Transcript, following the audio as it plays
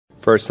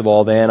First of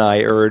all, then,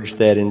 I urge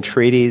that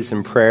entreaties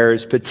and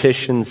prayers,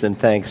 petitions and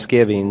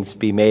thanksgivings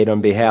be made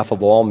on behalf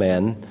of all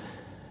men,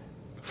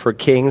 for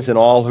kings and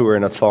all who are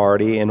in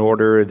authority, in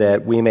order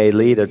that we may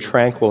lead a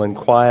tranquil and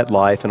quiet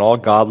life in all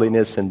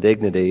godliness and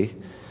dignity.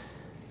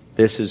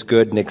 This is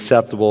good and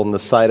acceptable in the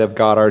sight of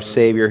God our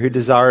Savior, who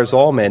desires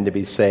all men to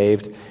be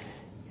saved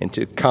and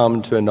to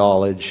come to a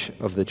knowledge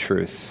of the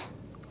truth.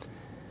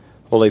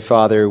 Holy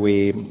Father,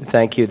 we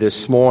thank you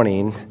this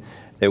morning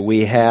that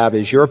we have,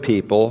 as your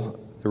people,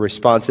 the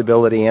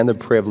responsibility and the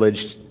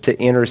privilege to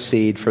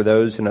intercede for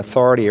those in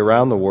authority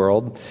around the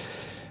world.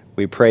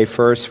 We pray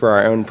first for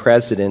our own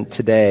president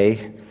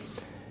today.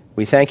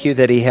 We thank you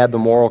that he had the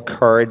moral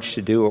courage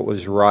to do what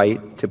was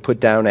right, to put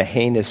down a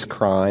heinous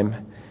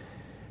crime.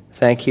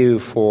 Thank you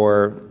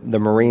for the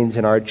Marines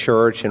in our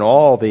church and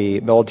all the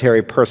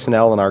military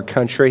personnel in our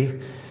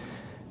country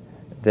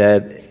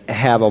that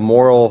have a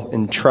moral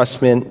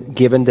entrustment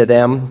given to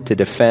them to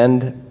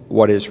defend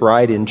what is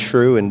right and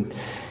true and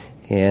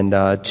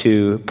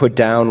to put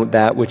down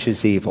that which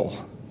is evil.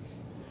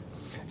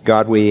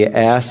 God, we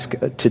ask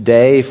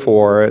today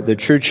for the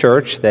true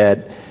church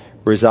that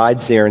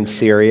resides there in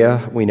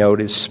Syria. We know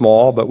it is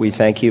small, but we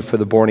thank you for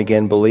the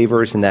born-again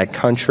believers in that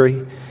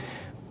country.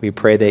 We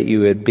pray that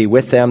you would be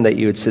with them, that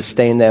you would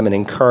sustain them and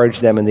encourage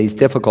them in these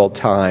difficult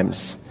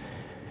times.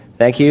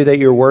 Thank you that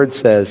your word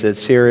says that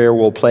Syria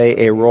will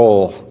play a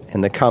role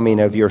in the coming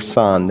of your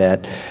Son,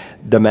 that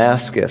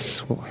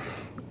Damascus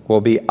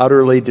will be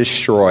utterly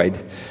destroyed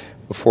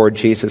before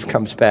Jesus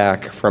comes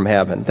back from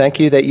heaven. Thank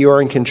you that you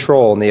are in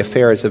control in the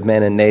affairs of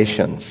men and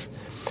nations.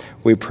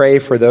 We pray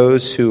for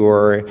those who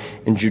are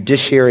in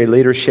judiciary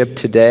leadership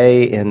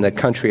today in the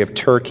country of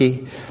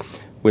Turkey.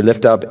 We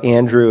lift up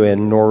Andrew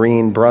and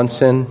Noreen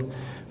Brunson,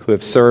 who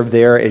have served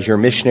there as your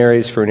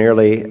missionaries for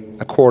nearly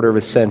a quarter of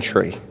a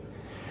century.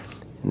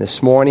 And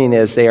this morning,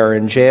 as they are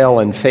in jail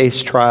and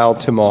face trial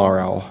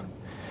tomorrow,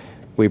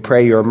 we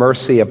pray your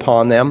mercy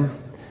upon them,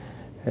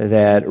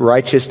 that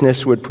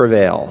righteousness would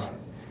prevail,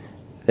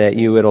 that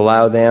you would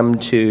allow them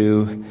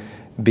to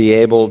be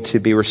able to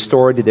be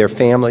restored to their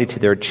family, to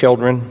their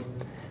children,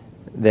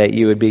 that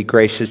you would be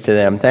gracious to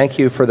them. Thank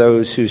you for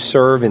those who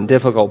serve in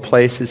difficult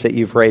places that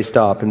you've raised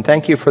up. And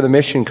thank you for the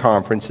mission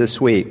conference this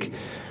week,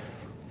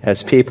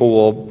 as people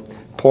will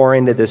pour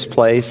into this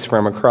place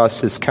from across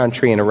this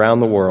country and around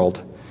the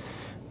world.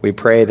 We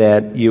pray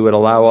that you would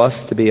allow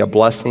us to be a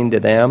blessing to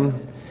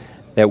them,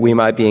 that we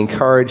might be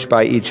encouraged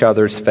by each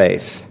other's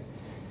faith.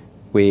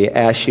 We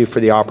ask you for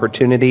the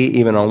opportunity,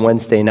 even on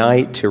Wednesday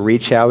night, to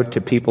reach out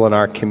to people in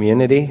our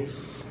community.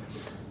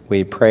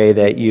 We pray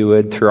that you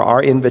would, through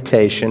our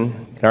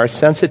invitation and our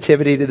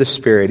sensitivity to the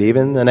Spirit,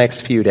 even in the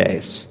next few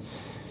days,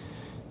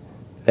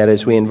 that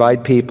as we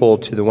invite people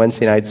to the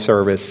Wednesday night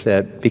service,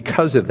 that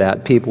because of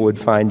that, people would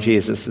find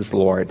Jesus as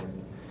Lord.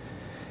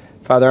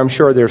 Father, I'm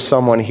sure there's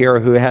someone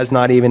here who has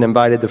not even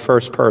invited the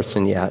first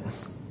person yet.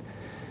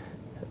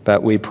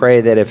 But we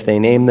pray that if they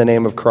name the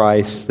name of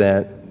Christ,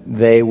 that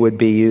they would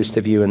be used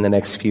of you in the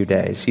next few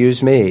days.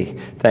 Use me.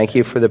 Thank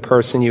you for the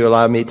person you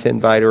allowed me to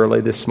invite early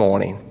this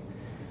morning.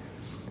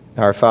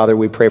 Our Father,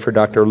 we pray for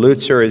Dr.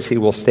 Lutzer as he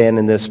will stand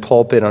in this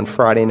pulpit on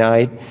Friday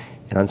night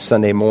and on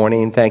Sunday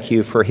morning. Thank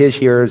you for his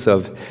years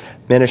of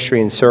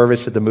ministry and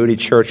service at the Moody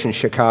Church in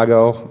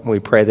Chicago. We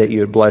pray that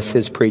you would bless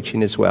his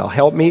preaching as well.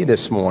 Help me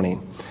this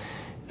morning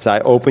as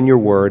I open your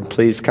word.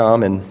 Please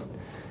come and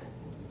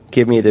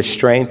give me the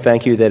strength.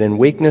 Thank you that in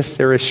weakness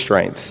there is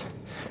strength,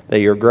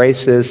 that your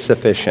grace is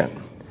sufficient.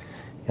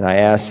 And I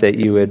ask that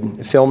you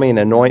would fill me and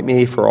anoint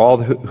me for all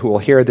who will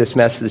hear this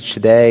message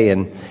today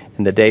and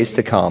in the days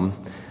to come.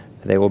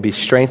 They will be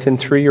strengthened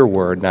through your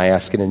word, and I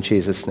ask it in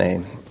Jesus'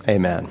 name.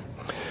 Amen.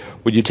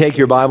 Would you take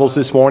your Bibles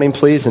this morning,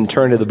 please, and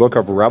turn to the book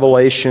of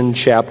Revelation,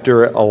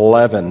 chapter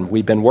 11.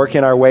 We've been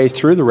working our way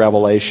through the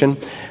Revelation,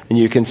 and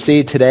you can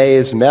see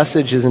today's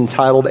message is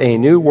entitled A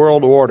New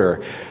World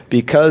Order,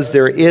 because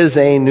there is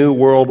a new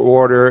world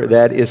order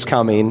that is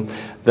coming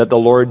that the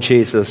Lord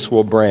Jesus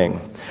will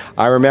bring.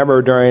 I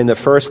remember during the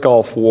first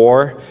Gulf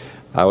War,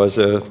 I was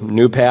a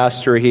new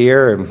pastor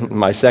here, and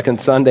my second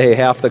Sunday,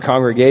 half the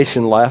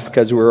congregation left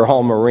because we were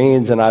all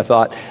Marines, and I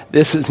thought,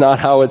 this is not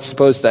how it's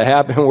supposed to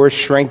happen. We're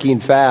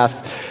shrinking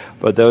fast.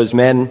 But those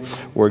men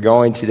were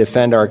going to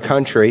defend our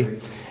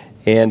country.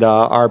 And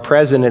our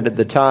president at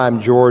the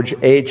time, George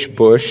H.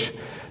 Bush,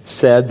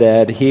 said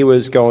that he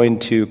was going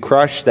to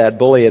crush that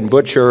bully and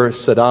butcher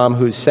Saddam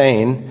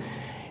Hussein,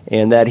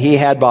 and that he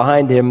had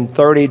behind him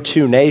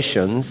 32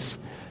 nations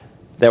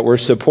that were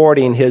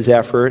supporting his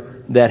effort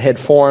that had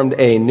formed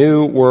a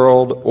new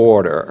world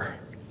order.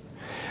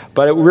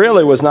 But it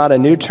really was not a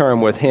new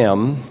term with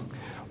him.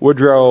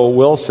 Woodrow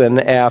Wilson,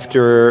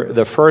 after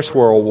the First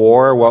World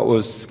War, what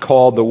was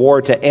called the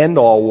War to End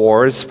All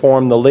Wars,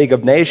 formed the League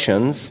of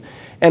Nations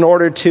in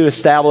order to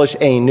establish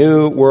a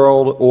new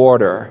world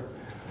order.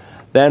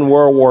 Then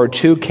World War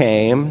II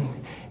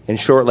came, and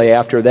shortly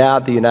after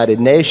that, the United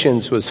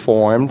Nations was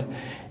formed.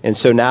 And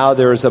so now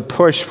there is a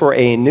push for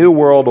a new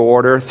world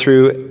order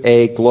through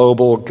a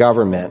global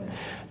government.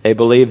 They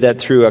believe that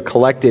through a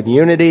collective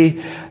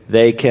unity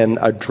They can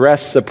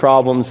address the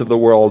problems of the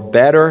world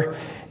better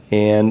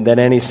and than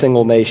any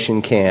single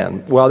nation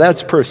can. Well,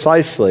 that's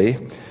precisely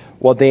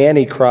what the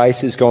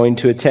Antichrist is going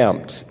to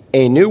attempt.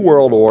 A new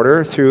world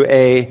order through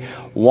a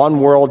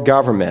one-world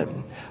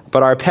government.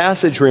 But our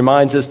passage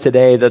reminds us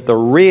today that the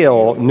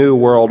real new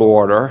world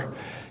order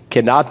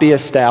cannot be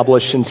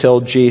established until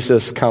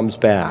Jesus comes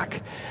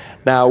back.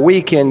 Now,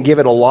 we can give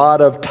it a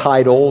lot of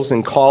titles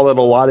and call it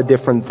a lot of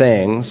different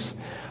things,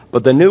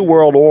 but the new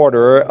world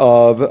order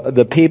of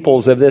the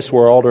peoples of this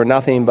world are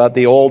nothing but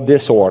the old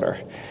disorder.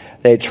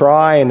 They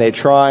try and they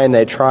try and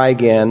they try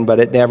again, but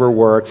it never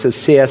works. As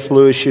C.S.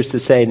 Lewis used to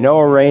say, no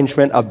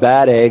arrangement of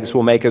bad eggs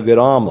will make a good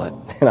omelet.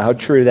 And how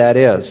true that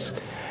is.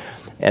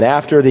 And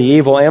after the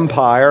evil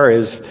empire,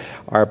 as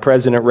our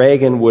President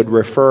Reagan would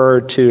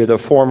refer to the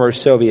former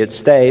Soviet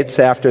states,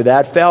 after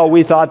that fell,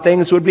 we thought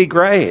things would be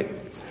great,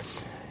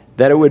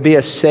 that it would be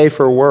a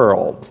safer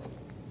world.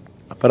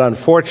 But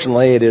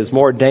unfortunately, it is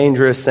more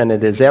dangerous than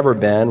it has ever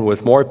been,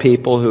 with more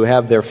people who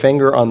have their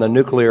finger on the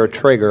nuclear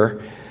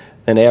trigger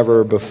than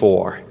ever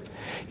before.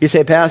 You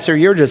say, Pastor,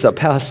 you're just a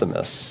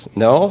pessimist.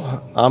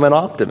 No, I'm an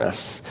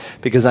optimist,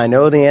 because I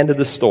know the end of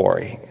the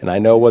story, and I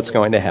know what's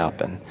going to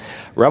happen.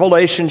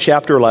 Revelation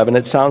chapter 11,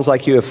 it sounds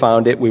like you have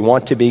found it. We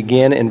want to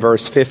begin in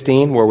verse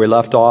 15, where we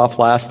left off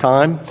last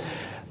time.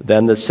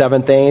 Then the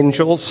seventh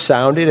angel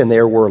sounded, and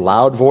there were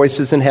loud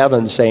voices in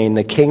heaven saying,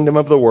 the kingdom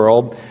of the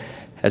world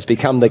has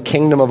become the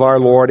kingdom of our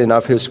Lord and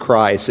of his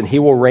Christ, and he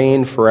will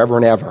reign forever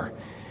and ever.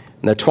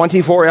 And the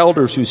 24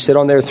 elders who sit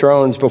on their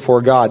thrones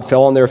before God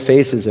fell on their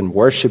faces and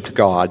worshipped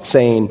God,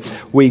 saying,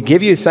 we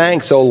give you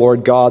thanks, O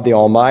Lord God, the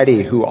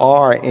Almighty, who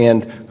are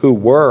and who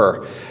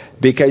were,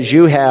 because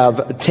you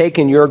have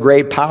taken your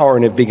great power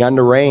and have begun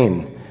to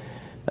reign.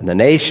 And the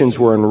nations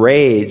were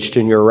enraged,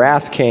 and your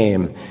wrath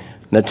came.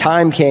 And the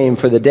time came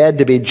for the dead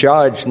to be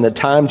judged, and the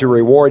time to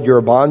reward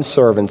your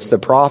bondservants, the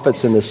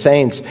prophets and the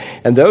saints,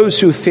 and those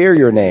who fear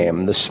your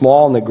name, the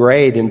small and the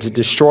great, and to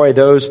destroy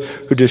those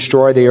who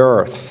destroy the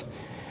earth.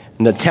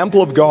 And the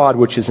temple of God,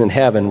 which is in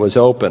heaven, was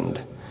opened.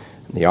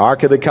 And the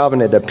ark of the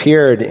covenant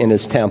appeared in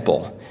his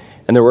temple.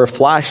 And there were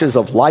flashes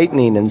of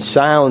lightning and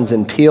sounds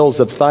and peals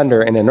of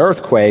thunder and an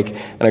earthquake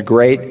and a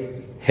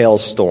great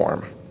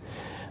hailstorm.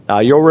 Now,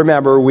 you'll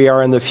remember we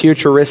are in the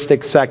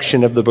futuristic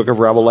section of the book of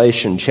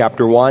Revelation.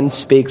 Chapter 1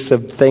 speaks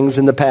of things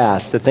in the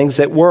past, the things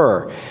that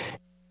were.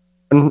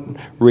 It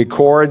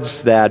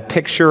records that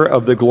picture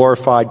of the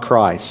glorified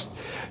Christ.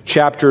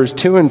 Chapters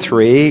 2 and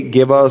 3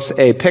 give us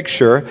a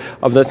picture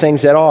of the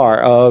things that are,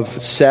 of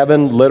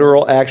 7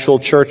 literal actual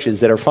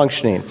churches that are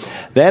functioning.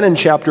 Then in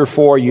chapter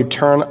 4, you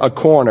turn a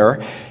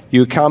corner.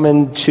 You come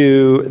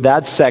into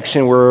that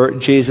section where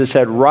Jesus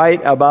said, right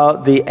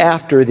about the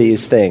after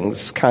these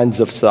things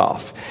kinds of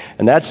stuff.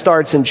 And that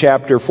starts in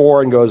chapter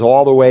 4 and goes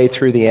all the way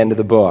through the end of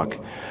the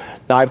book.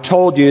 Now, I've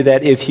told you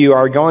that if you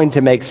are going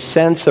to make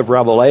sense of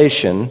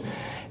Revelation,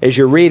 as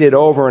you read it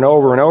over and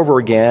over and over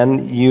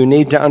again, you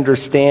need to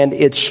understand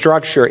its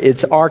structure,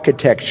 its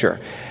architecture.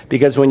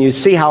 Because when you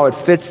see how it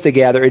fits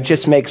together, it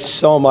just makes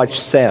so much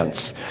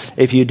sense.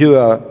 If you do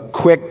a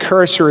quick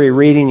cursory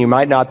reading, you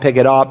might not pick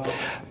it up.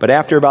 But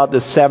after about the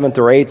 7th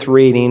or 8th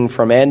reading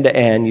from end to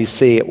end, you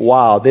see,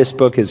 wow, this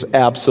book is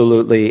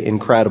absolutely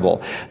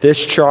incredible.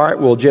 This chart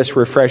will just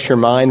refresh your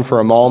mind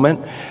for a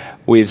moment.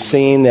 We've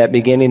seen that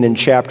beginning in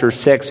chapter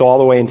 6 all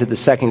the way into the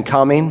second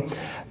coming,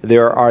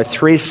 there are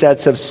 3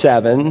 sets of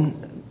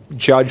 7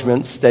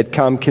 judgments that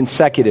come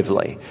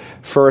consecutively.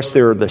 First,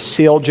 there are the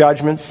seal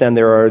judgments, then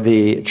there are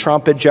the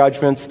trumpet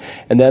judgments,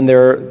 and then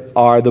there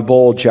are the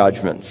bowl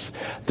judgments.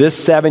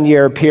 This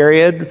 7-year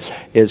period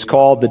is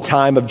called the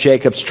time of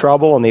Jacob's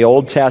trouble in the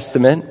Old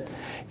Testament.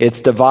 It's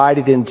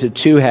divided into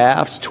 2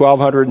 halves,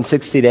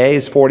 1,260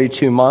 days,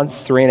 42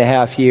 months,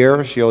 3.5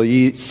 years.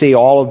 You'll see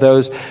all of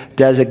those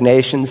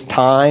designations,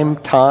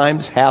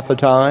 times, half a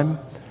time.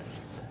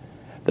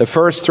 The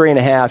first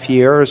 3.5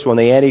 years, when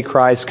the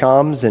Antichrist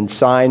comes and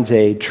signs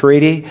a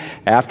treaty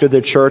after the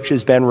church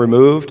has been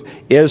removed,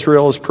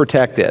 Israel is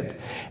protected.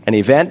 An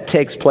event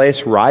takes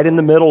place right in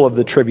the middle of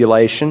the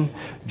tribulation.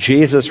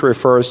 Jesus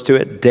refers to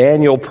it.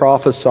 Daniel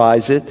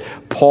prophesies it.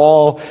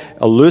 Paul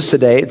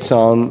elucidates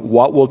on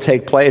what will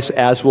take place,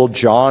 as will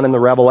John in the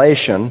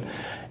Revelation.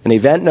 An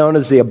event known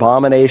as the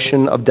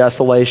Abomination of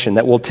Desolation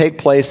that will take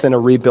place in a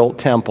rebuilt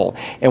temple.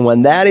 And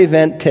when that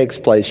event takes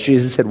place,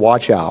 Jesus said,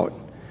 watch out.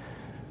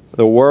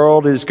 The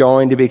world is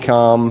going to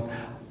become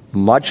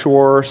much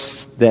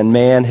worse than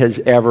man has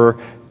ever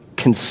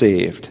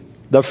conceived.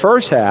 The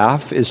first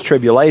half is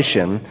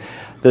tribulation.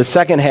 The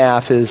second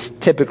half is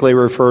typically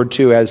referred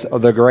to as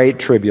the Great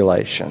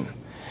Tribulation.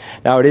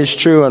 Now, it is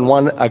true on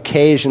one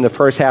occasion the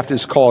first half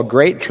is called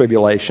Great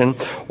Tribulation.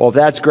 Well, if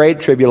that's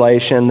Great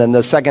Tribulation, then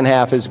the second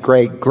half is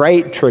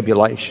Great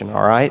Tribulation,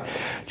 all right?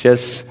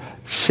 Just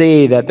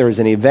see that there's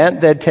an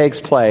event that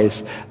takes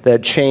place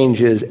that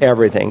changes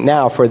everything.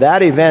 Now, for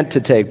that event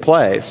to take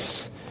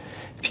place,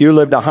 if you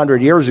lived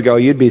 100 years ago,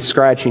 you'd be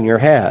scratching your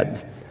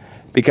head.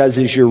 Because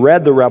as you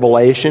read the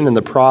Revelation and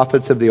the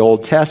prophets of the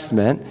Old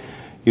Testament,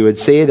 you would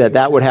see that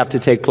that would have to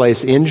take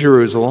place in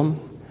Jerusalem,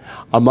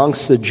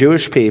 amongst the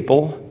Jewish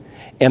people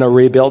in a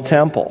rebuilt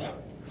temple.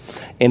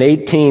 In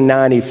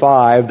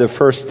 1895, the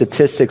first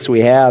statistics we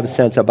have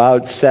since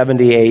about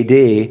 70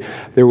 AD,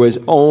 there was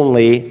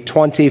only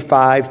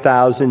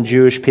 25,000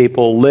 Jewish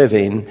people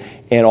living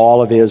in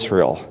all of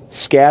Israel.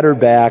 Scattered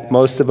back,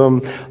 most of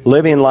them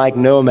living like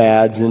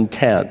nomads in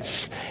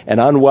tents, an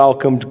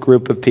unwelcomed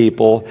group of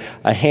people,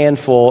 a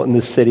handful in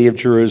the city of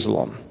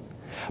Jerusalem.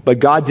 But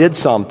God did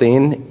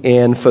something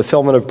in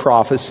fulfillment of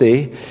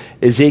prophecy.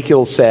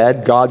 Ezekiel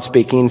said, God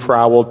speaking, "For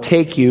I will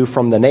take you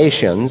from the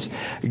nations,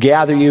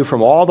 gather you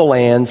from all the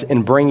lands,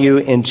 and bring you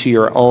into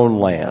your own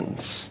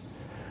lands."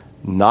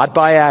 Not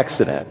by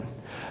accident.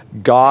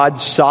 God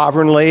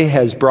sovereignly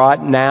has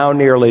brought now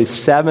nearly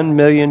 7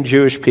 million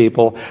Jewish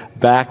people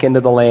back into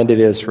the land of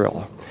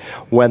Israel.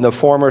 When the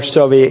former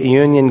Soviet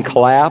Union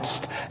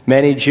collapsed,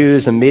 many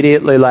Jews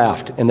immediately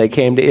left and they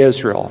came to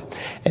Israel.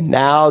 And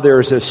now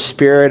there's a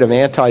spirit of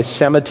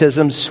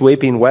anti-Semitism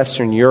sweeping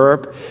Western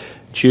Europe.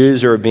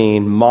 Jews are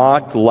being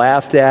mocked,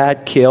 laughed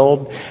at,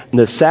 killed. And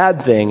the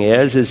sad thing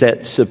is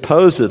that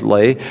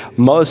supposedly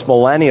most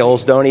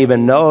millennials don't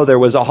even know there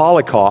was a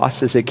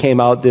Holocaust, as it came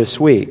out this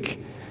week.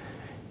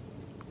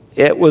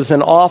 It was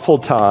an awful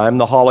time,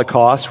 the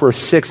Holocaust, where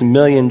 6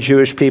 million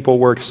Jewish people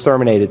were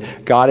exterminated.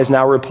 God has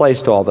now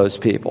replaced all those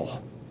people.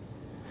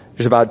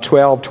 There's about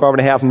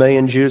 12.5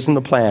 million Jews on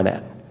the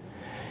planet.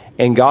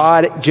 And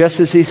God, just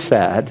as he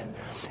said,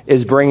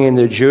 is bringing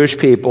the Jewish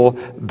people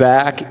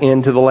back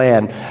into the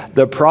land.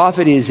 The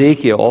prophet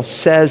Ezekiel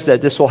says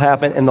that this will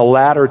happen in the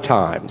latter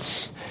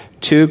times.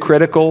 Two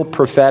critical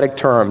prophetic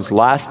terms,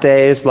 last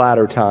days,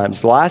 latter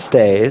times. Last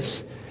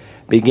days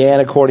began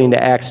according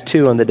to Acts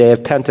 2 on the day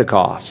of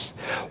Pentecost.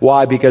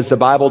 Why? Because the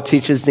Bible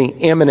teaches the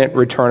imminent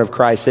return of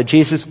Christ, that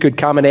Jesus could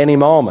come at any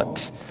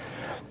moment.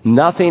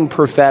 Nothing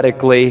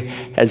prophetically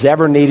has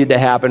ever needed to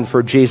happen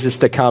for Jesus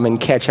to come and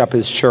catch up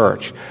his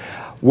church.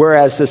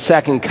 Whereas the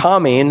second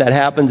coming that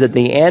happens at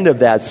the end of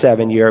that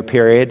 7-year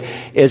period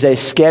is a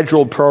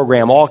scheduled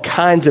program. All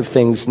kinds of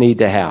things need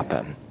to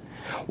happen.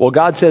 Well,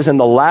 God says in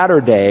the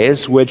latter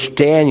days, which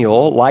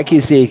Daniel, like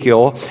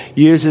Ezekiel,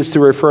 uses to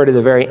refer to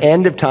the very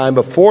end of time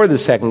before the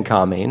second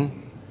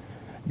coming,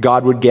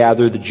 God would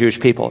gather the Jewish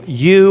people.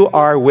 You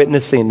are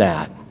witnessing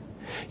that.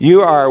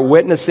 You are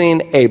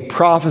witnessing a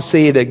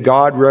prophecy that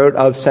God wrote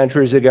of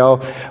centuries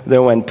ago,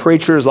 that when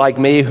preachers like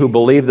me who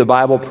believe the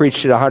Bible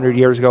preached it 100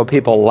 years ago,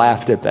 people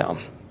laughed at them.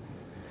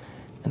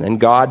 And then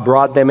God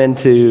brought them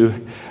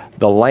into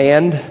the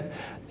land.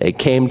 They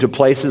came to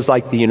places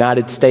like the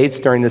United States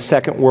during the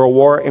Second World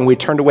War, and we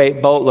turned away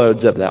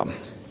boatloads of them.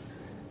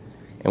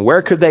 And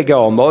where could they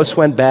go? Most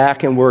went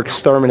back and were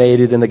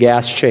exterminated in the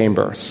gas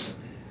chambers.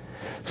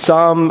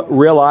 Some,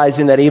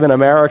 realizing that even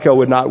America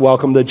would not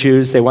welcome the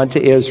Jews, they went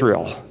to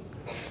Israel.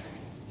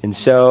 And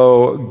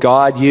so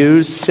God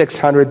used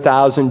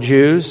 600,000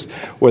 Jews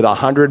with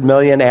 100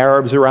 million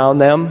Arabs around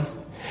them,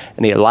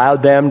 and he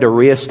allowed them to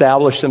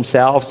reestablish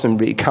themselves and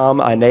become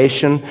a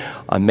nation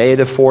on May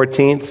the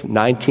 14th,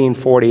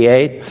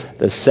 1948,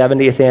 the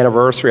 70th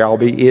anniversary. I'll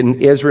be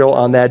in Israel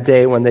on that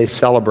day when they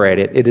celebrate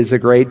it. It is a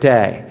great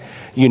day.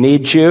 You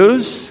need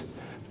Jews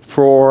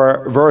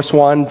for verse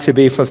 1 to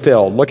be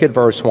fulfilled. Look at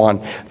verse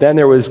 1. Then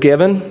there was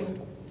given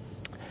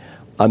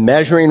a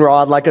measuring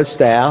rod like a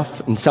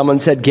staff, and someone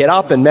said, "Get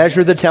up and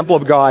measure the temple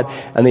of God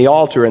and the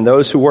altar and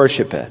those who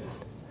worship it."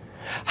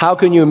 How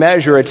can you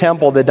measure a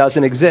temple that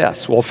doesn't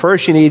exist? Well,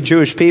 first you need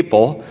Jewish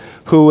people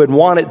who would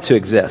want it to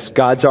exist.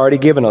 God's already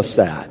given us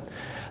that.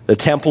 The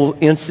Temple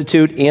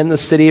Institute in the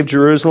city of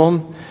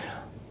Jerusalem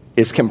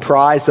is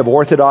comprised of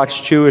Orthodox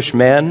Jewish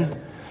men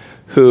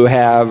who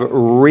have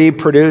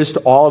reproduced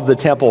all of the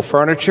temple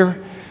furniture,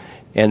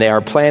 and they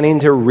are planning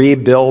to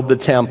rebuild the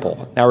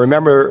temple. Now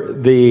remember,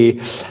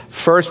 the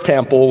first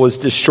temple was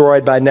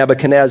destroyed by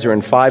Nebuchadnezzar in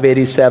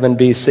 587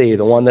 BC,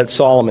 the one that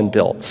Solomon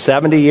built.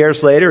 70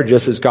 years later,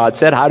 just as God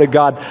said, how did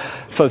God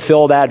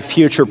fulfill that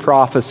future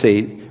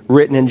prophecy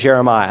written in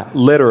Jeremiah?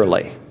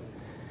 Literally.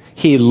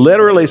 He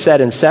literally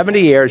said, in 70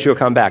 years you'll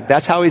come back.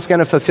 That's how he's going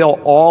to fulfill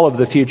all of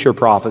the future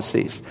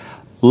prophecies.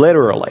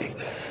 Literally.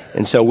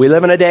 And so we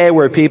live in a day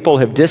where people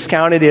have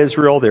discounted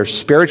Israel. They're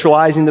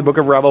spiritualizing the book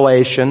of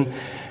Revelation.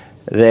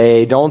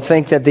 They don't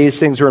think that these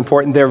things are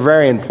important. They're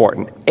very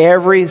important.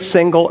 Every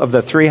single of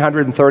the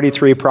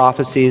 333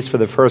 prophecies for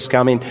the first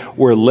coming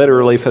were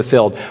literally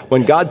fulfilled.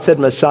 When God said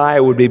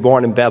Messiah would be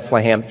born in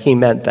Bethlehem, he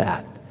meant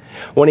that.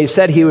 When he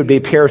said he would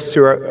be pierced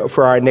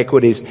for our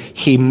iniquities,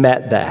 he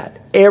meant that.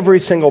 Every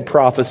single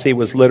prophecy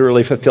was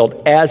literally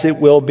fulfilled, as it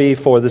will be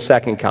for the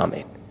second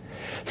coming.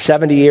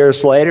 70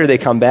 years later, they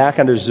come back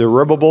under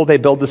Zerubbabel. They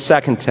build the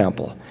second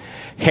temple.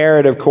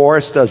 Herod, of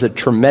course, does a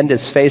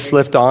tremendous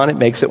facelift on it,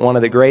 makes it one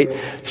of the great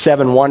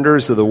 7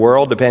 wonders of the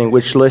world, depending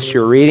which list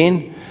you're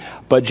reading.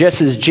 But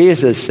just as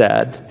Jesus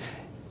said,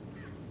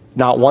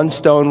 not one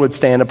stone would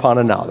stand upon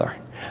another.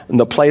 and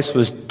the place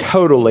was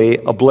totally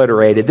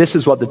obliterated. This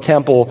is what the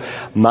Temple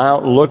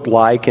Mount looked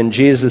like in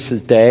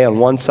Jesus' day. On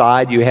one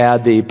side, you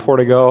had the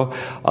Portico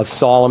of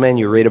Solomon.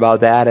 You read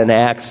about that in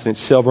Acts. And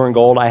silver and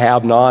gold I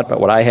have not, but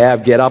what I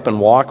have, get up and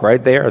walk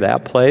right there,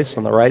 that place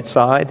on the right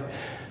side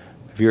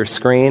of your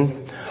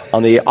screen.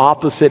 On the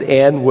opposite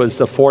end was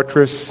the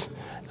Fortress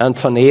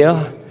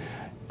Antonia,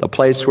 the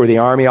place where the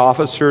army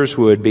officers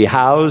would be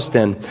housed.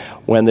 And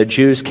when the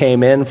Jews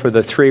came in for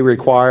the 3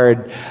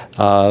 required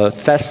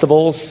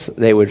festivals,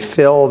 they would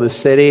fill the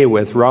city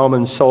with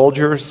Roman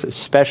soldiers,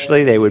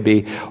 especially. They would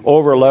be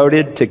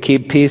overloaded to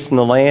keep peace in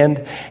the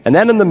land. And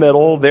then in the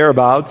middle,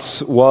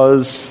 thereabouts,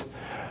 was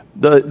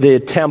the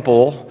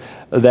temple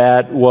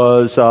that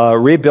was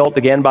rebuilt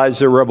again by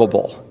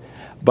Zerubbabel.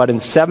 But in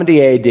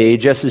 70 AD,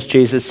 just as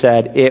Jesus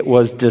said, it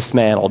was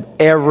dismantled.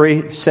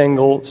 Every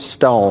single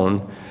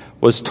stone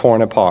was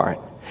torn apart.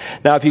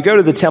 Now, if you go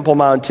to the Temple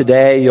Mount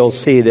today, you'll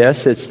see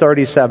this. It's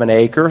 37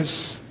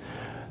 acres.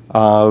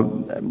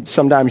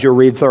 Sometimes you'll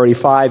read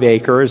 35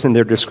 acres, and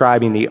they're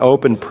describing the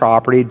open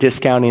property,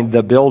 discounting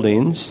the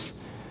buildings.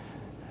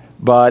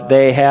 But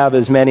they have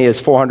as many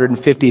as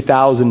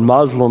 450,000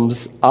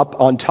 Muslims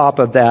up on top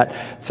of that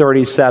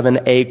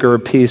 37-acre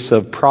piece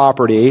of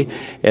property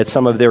at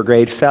some of their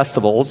great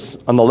festivals.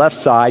 On the left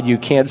side, you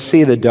can't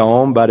see the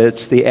dome, but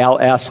it's the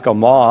Al-Aqsa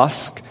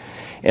Mosque.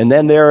 And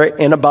then there,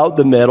 in about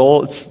the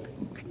middle,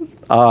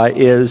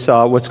 is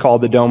what's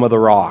called the Dome of the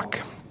Rock.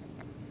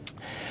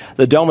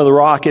 The Dome of the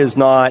Rock is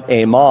not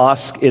a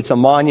mosque. It's a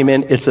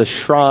monument. It's a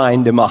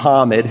shrine to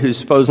Muhammad, who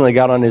supposedly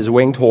got on his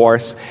winged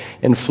horse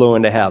and flew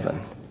into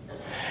heaven.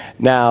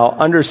 Now,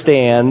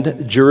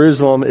 understand,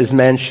 Jerusalem is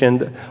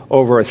mentioned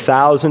over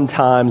 1,000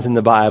 times in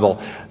the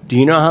Bible. Do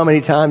you know how many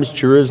times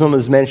Jerusalem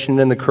is mentioned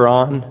in the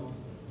Quran?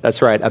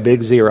 That's right, a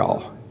big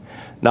 0.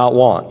 Not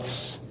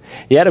once.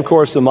 Yet, of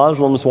course, the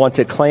Muslims want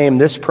to claim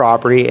this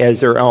property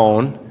as their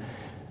own.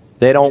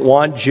 They don't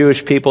want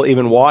Jewish people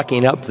even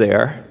walking up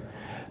there.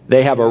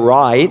 They have a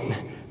right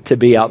to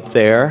be up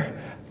there.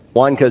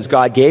 One, because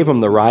God gave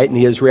them the right, and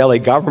the Israeli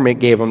government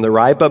gave them the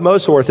right. But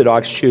most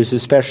Orthodox Jews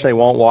especially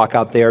won't walk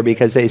up there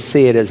because they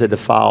see it as a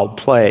defiled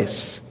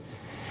place.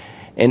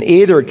 In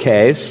either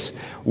case,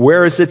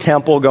 where is the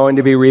temple going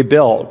to be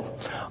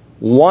rebuilt?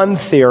 One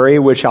theory,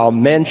 which I'll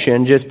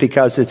mention just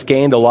because it's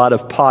gained a lot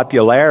of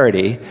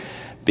popularity,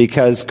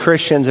 because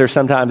Christians are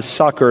sometimes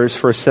suckers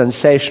for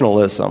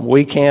sensationalism.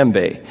 We can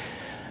be.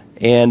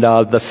 And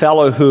the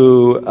fellow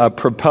who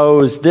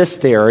proposed this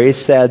theory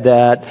said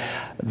that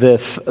the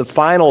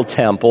final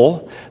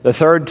temple, the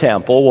third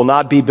temple, will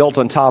not be built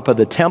on top of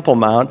the Temple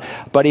Mount,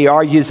 but he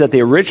argues that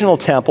the original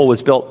temple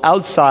was built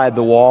outside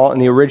the wall in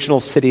the original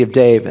city of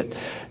David.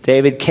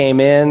 David came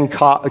in,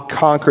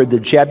 conquered the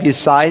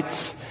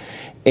Jebusites,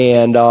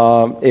 and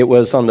it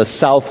was on the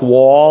south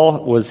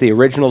wall, was the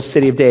original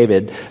city of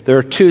David. There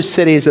are 2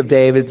 cities of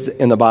David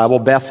in the Bible,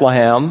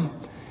 Bethlehem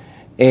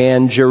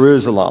and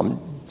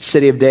Jerusalem.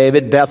 City of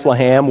David,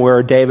 Bethlehem,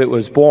 where David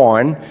was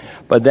born,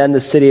 but then the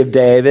city of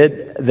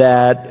David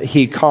that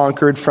he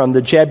conquered from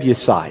the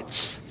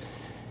Jebusites.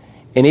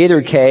 In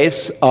either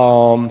case,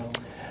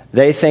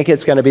 they think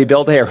it's going to be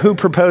built there. Who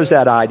proposed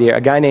that idea?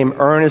 A guy named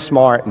Ernest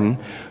Martin,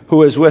 who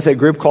was with a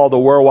group called the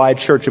Worldwide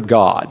Church of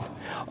God.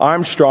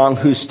 Armstrong,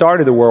 who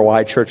started the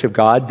Worldwide Church of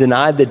God,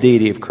 denied the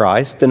deity of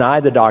Christ,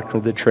 denied the doctrine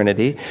of the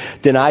Trinity,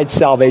 denied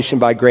salvation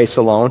by grace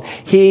alone.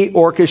 He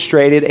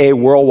orchestrated a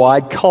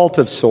worldwide cult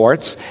of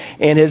sorts,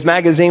 and his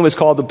magazine was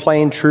called The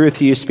Plain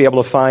Truth. You used to be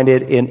able to find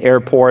it in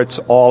airports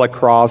all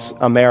across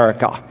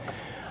America.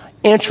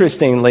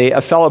 Interestingly,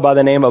 a fellow by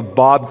the name of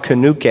Bob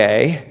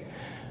Kanuke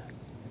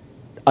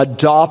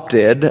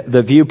adopted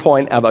the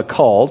viewpoint of a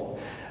cult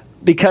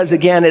because,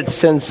 again, it's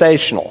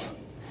sensational.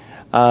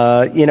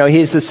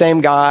 He's the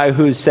same guy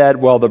who said,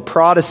 well, the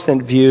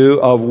Protestant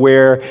view of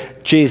where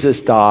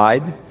Jesus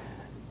died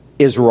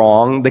is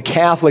wrong. The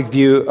Catholic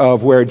view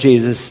of where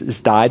Jesus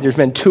has died, there's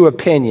been 2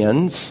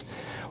 opinions.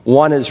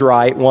 One is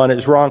right, one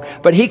is wrong.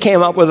 But he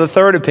came up with a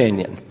third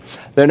opinion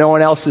that no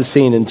one else has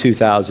seen in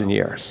 2,000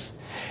 years.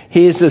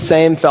 He's the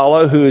same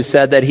fellow who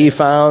said that he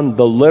found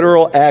the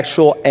literal,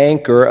 actual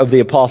anchor of the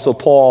Apostle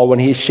Paul when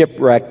he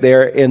shipwrecked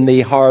there in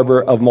the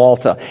harbor of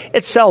Malta.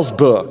 It sells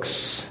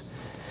books,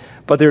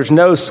 but there's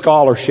no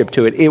scholarship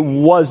to it. It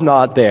was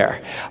not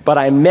there. But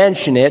I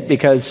mention it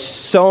because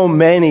so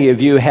many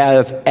of you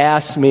have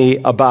asked me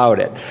about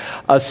it.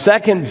 A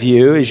second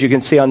view, as you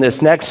can see on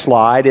this next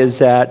slide, is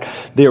that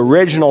the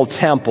original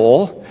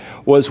temple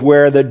was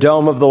where the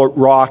Dome of the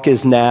Rock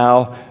is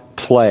now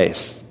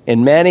placed.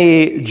 And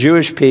many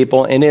Jewish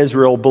people in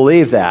Israel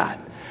believe that.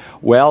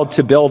 Well,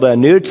 to build a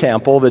new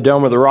temple, the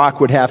Dome of the Rock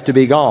would have to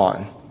be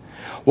gone.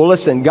 Well,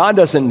 listen, God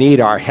doesn't need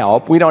our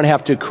help. We don't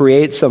have to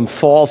create some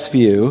false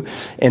view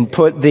and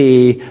put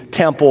the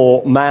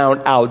Temple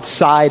Mount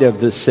outside of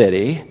the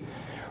city.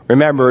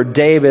 Remember,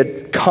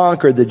 David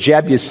conquered the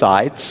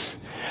Jebusites.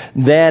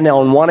 Then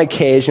on one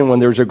occasion, when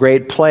there was a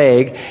great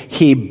plague,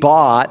 he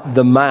bought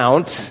the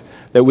mount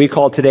that we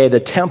call today the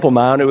Temple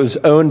Mount. It was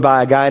owned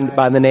by a guy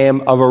by the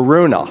name of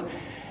Araunah.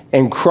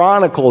 And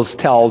Chronicles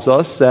tells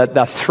us that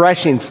the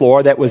threshing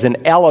floor, that was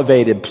an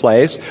elevated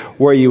place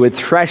where you would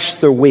thresh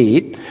the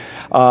wheat,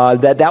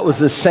 that was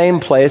the same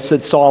place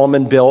that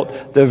Solomon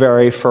built the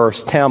very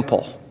first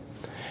temple.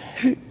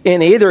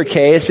 In either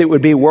case, it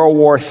would be World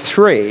War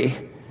III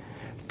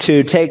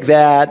to take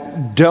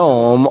that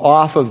dome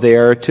off of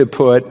there to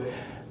put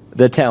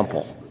the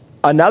temple.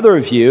 Another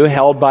view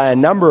held by a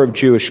number of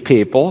Jewish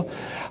people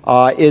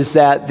is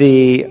that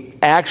the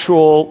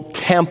actual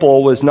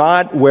temple was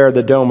not where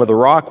the Dome of the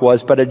Rock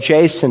was, but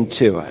adjacent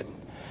to it,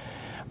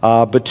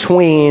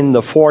 between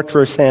the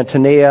fortress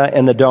Antonia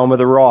and the Dome of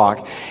the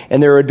Rock.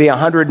 And there would be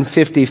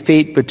 150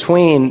 feet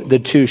between the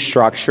two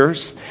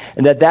structures,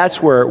 and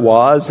that's where it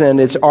was.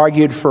 And it's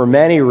argued for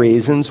many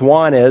reasons.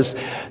 One is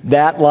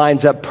that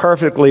lines up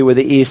perfectly with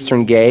the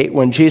Eastern Gate.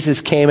 When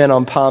Jesus came in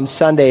on Palm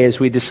Sunday, as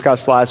we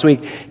discussed last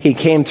week, he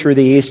came through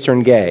the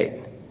Eastern Gate.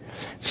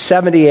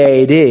 70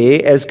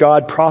 A.D., as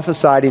God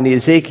prophesied in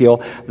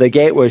Ezekiel, the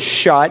gate was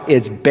shut.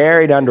 It's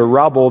buried under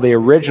rubble, the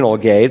original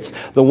gates.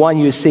 The one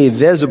you see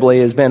visibly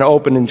has been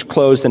opened and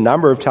closed a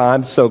number of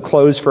times, so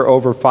closed for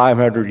over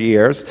 500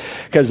 years,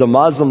 because the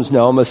Muslims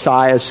know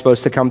Messiah is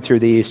supposed to come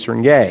through the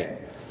Eastern Gate.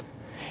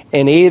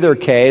 In either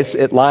case,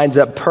 it lines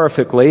up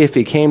perfectly. If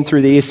he came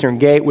through the Eastern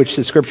Gate, which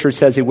the Scripture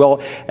says he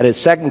will, at his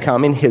second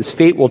coming, his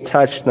feet will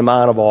touch the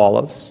Mount of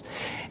Olives.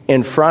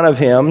 In front of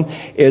him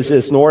is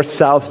this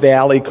north-south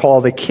valley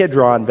called the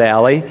Kidron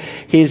Valley.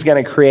 He's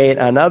going to create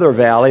another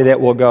valley that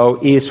will go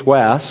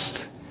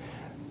east-west.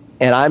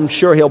 And I'm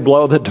sure he'll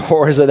blow the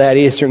doors of that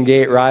Eastern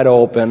Gate right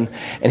open.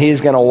 And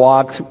he's going to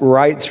walk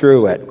right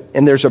through it.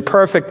 And there's a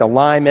perfect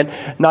alignment,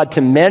 not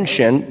to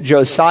mention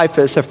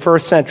Josephus, a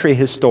first-century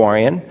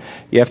historian.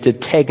 You have to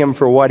take him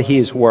for what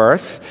he's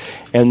worth,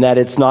 and that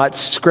it's not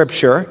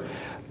Scripture.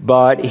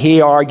 But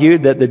he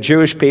argued that the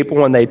Jewish people,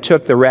 when they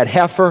took the red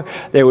heifer,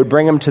 they would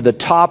bring him to the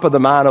top of the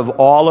Mount of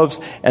Olives,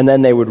 and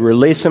then they would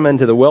release him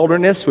into the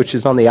wilderness, which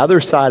is on the other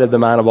side of the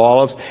Mount of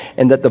Olives,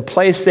 and that the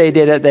place they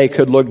did it, they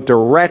could look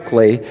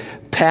directly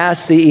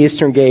past the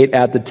Eastern Gate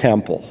at the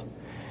temple.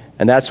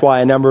 And that's why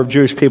a number of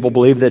Jewish people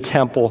believe the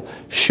temple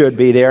should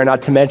be there,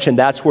 not to mention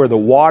that's where the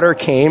water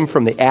came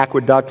from the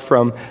aqueduct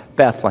from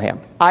Bethlehem.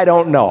 I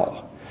don't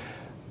know.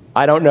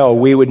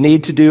 We would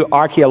need to do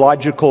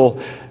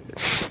archaeological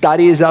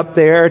studies up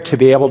there to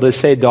be able to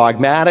say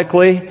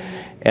dogmatically,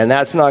 and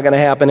that's not going to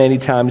happen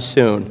anytime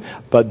soon.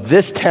 But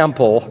this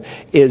temple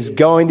is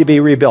going to be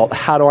rebuilt.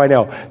 How do I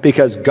know?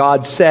 Because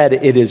God said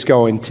it is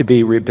going to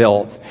be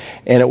rebuilt.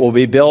 And it will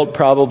be built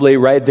probably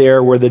right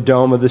there where the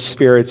Dome of the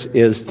Spirits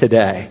is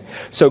today.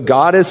 So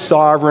God is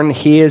sovereign.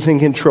 He is in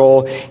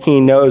control. He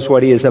knows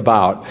what he is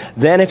about.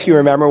 Then if you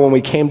remember when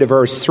we came to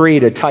verse 3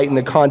 to tighten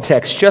the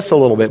context just a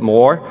little bit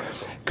more,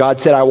 God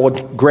said, I will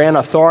grant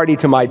authority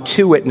to my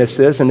 2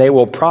 witnesses, and they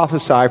will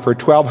prophesy for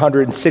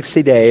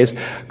 1,260 days,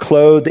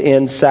 clothed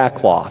in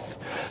sackcloth.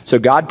 So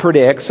God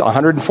predicts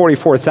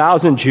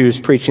 144,000 Jews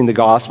preaching the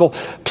gospel,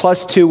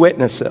 plus 2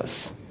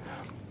 witnesses.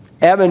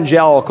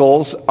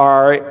 Evangelicals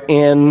are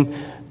in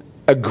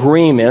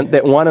agreement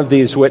that one of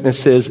these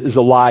witnesses is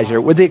Elijah,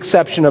 with the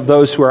exception of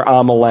those who are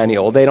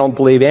amillennial. They don't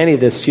believe any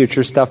of this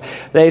future stuff.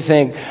 They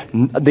think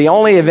the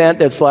only event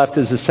that's left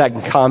is the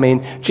second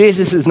coming.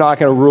 Jesus is not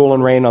going to rule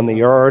and reign on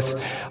the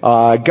earth.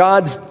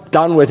 God's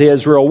done with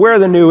Israel. We're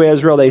the new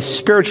Israel. They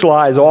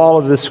spiritualize all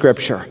of the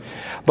Scripture.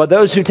 But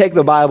those who take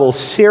the Bible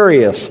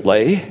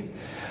seriously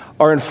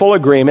are in full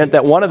agreement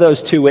that one of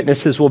those 2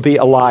 witnesses will be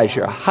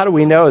Elijah. How do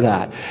we know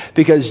that?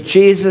 Because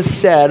Jesus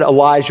said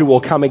Elijah will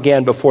come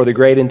again before the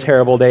great and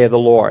terrible day of the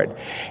Lord.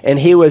 And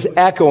he was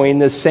echoing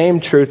the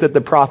same truth that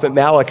the prophet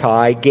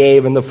Malachi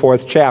gave in the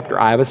 4th chapter.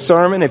 I have a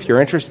sermon, if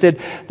you're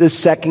interested, the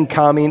second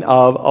coming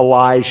of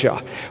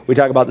Elijah. We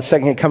talk about the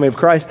second coming of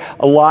Christ.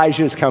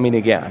 Elijah is coming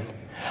again.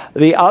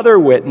 The other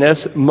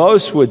witness,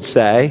 most would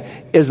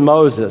say, is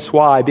Moses.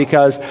 Why?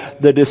 Because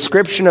the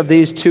description of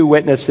these 2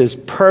 witnesses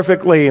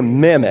perfectly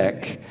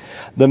mimic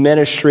the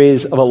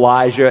ministries of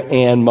Elijah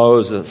and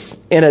Moses.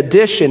 In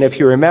addition, if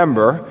you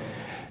remember,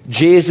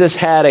 Jesus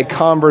had a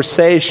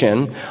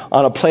conversation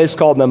on a place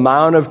called the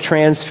Mount of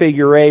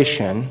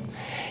Transfiguration,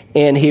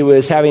 and he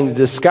was having a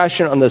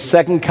discussion on the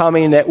second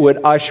coming that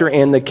would usher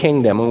in the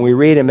kingdom. And we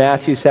read in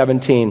Matthew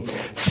 17,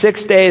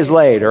 6 days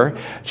later,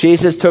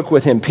 Jesus took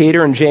with him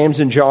Peter and James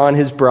and John,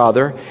 his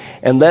brother,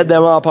 and led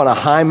them up on a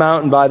high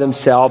mountain by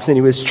themselves. And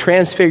he was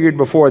transfigured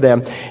before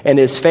them, and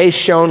his face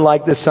shone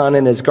like the sun,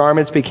 and his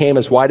garments became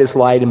as white as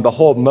light. And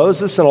behold,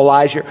 Moses and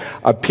Elijah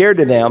appeared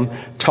to them,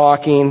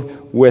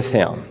 talking with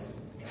him.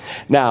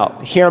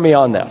 Now, hear me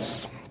on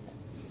this.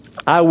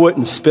 I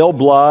wouldn't spill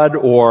blood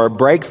or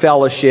break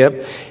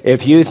fellowship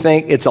if you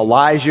think it's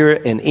Elijah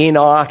and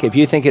Enoch, if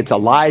you think it's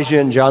Elijah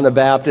and John the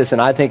Baptist,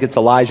 and I think it's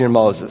Elijah and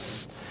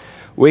Moses.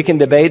 We can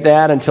debate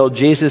that until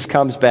Jesus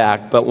comes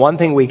back, but one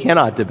thing we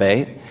cannot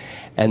debate,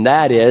 and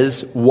that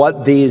is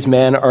what these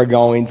men are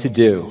going to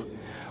do.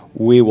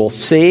 We will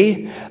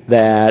see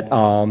that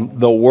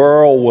the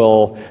world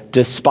will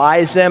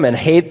despise them and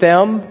hate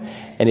them,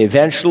 and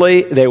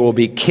eventually they will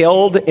be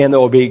killed, and there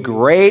will be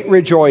great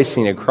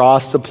rejoicing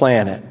across the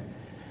planet.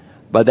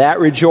 But that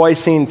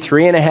rejoicing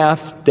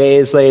 3.5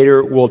 days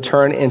later will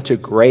turn into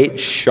great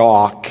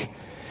shock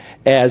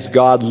as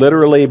God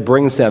literally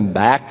brings them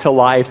back to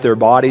life, their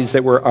bodies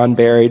that were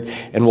unburied,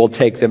 and will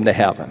take them to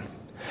heaven.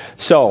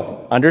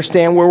 So,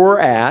 understand where we're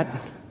at.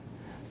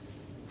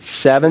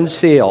 7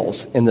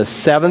 seals. In the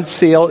 7th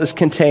seal is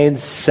contained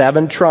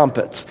 7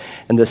 trumpets.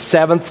 And the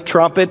 7th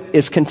trumpet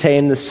is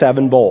contained the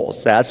 7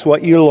 bowls. That's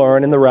what you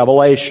learn in the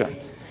Revelation.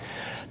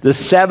 The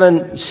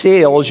 7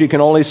 seals, you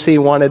can only see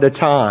one at a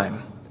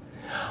time.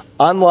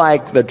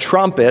 Unlike the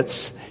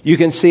trumpets, you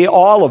can see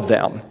all of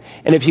them.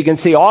 And if you can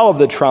see all of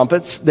the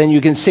trumpets, then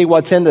you can see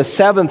what's in the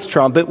 7th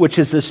trumpet, which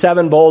is the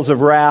 7 bowls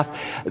of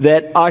wrath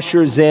that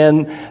ushers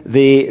in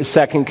the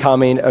second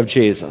coming of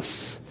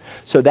Jesus.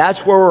 So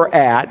that's where we're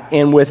at.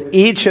 And with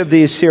each of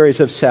these series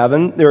of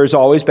 7, there has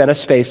always been a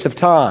space of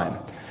time.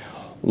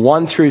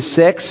 1 through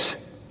 6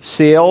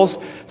 seals,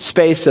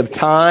 space of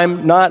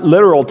time, not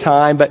literal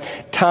time, but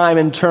time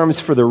in terms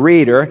for the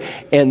reader.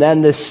 And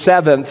then the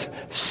 7th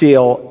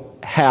seal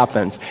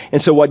happens.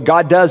 And so what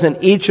God does in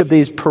each of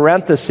these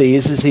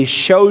parentheses is he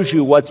shows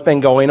you what's been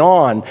going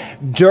on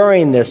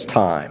during this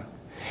time.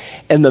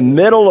 In the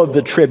middle of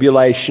the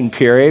tribulation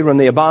period, when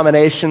the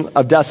abomination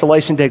of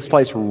desolation takes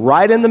place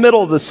right in the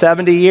middle of the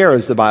 70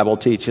 years, the Bible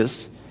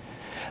teaches,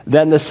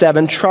 then the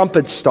 7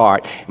 trumpets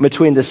start. In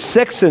between the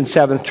 6th and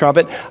 7th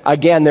trumpet,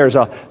 again, there's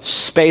a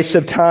space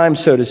of time,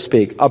 so to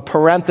speak, a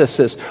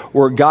parenthesis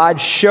where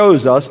God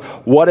shows us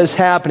what is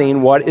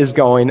happening, what is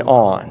going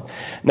on.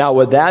 Now,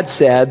 with that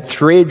said,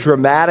 3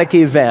 dramatic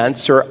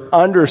events are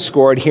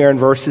underscored here in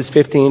verses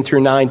 15 through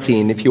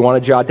 19, if you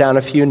want to jot down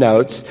a few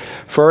notes.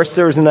 First,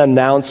 there's an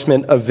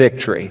announcement of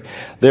victory.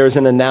 There's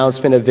an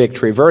announcement of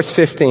victory. Verse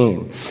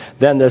 15,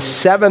 then the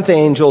 7th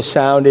angel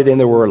sounded, and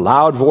there were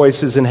loud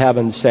voices in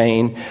heaven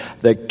saying,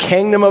 the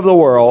kingdom of the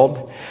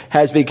world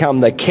has become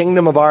the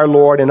kingdom of our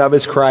Lord and of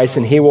his Christ,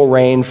 and he will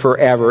reign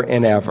forever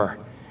and ever.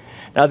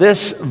 Now,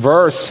 this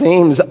verse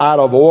seems out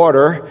of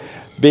order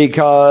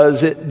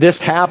because this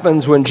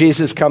happens when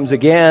Jesus comes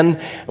again,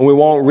 and we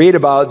won't read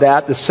about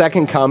that, the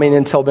second coming,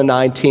 until the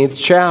 19th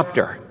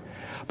chapter.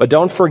 But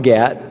don't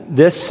forget,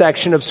 this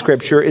section of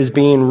Scripture is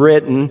being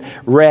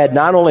read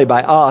not only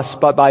by us,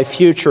 but by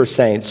future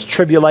saints,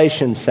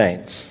 tribulation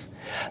saints.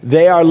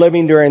 They are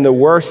living during the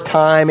worst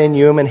time in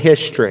human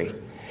history.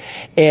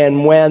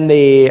 And when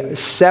the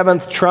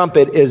 7th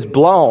trumpet is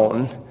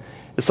blown,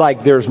 it's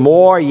like there's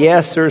more.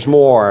 Yes, there's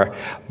more.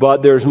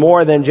 But there's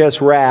more than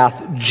just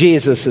wrath.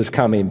 Jesus is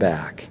coming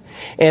back.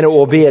 And it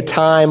will be a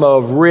time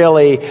of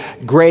really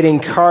great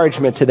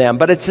encouragement to them.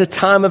 But it's a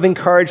time of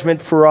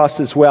encouragement for us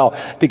as well,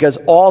 because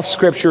all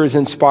Scripture is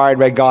inspired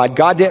by God.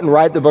 God didn't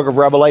write the book of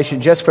Revelation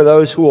just for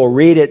those who will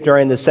read it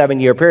during the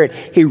 7-year period.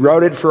 He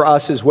wrote it for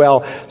us as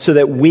well so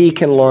that we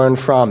can learn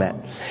from it.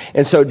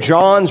 And so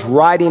John's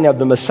writing of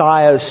the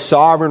Messiah's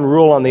sovereign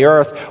rule on the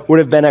earth would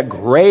have been a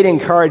great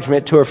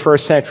encouragement to a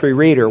first century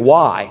reader.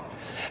 Why?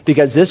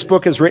 Because this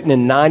book is written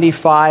in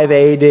 95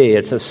 AD.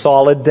 It's a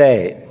solid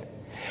date.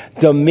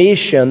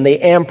 Domitian,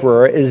 the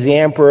emperor, is the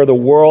emperor, the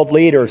world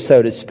leader,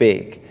 so to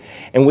speak.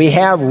 And we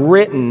have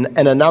written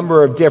in a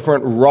number of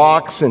different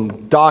rocks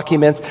and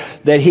documents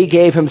that he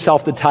gave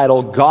himself the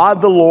title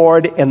God the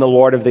Lord and the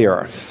Lord of the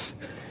earth.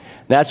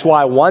 That's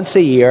why once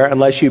a year,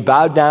 unless you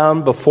bowed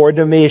down before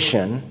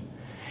Domitian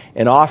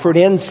and offered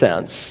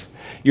incense,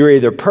 you're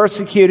either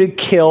persecuted,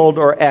 killed,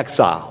 or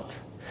exiled.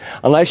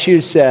 Unless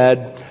you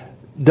said,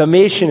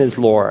 Domitian is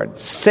Lord,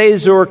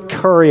 Caesar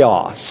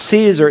Kyrios,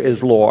 Caesar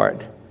is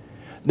Lord,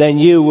 then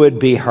you would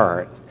be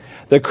hurt.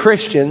 The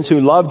Christians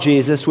who love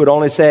Jesus would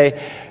only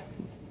say,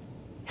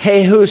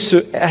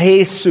 Jesus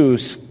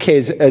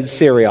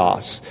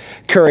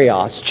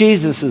Kyrios,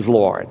 Jesus is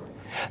Lord.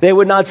 They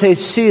would not say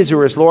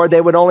Caesar is Lord. They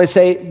would only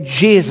say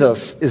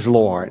Jesus is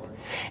Lord.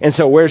 And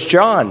so where's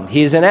John?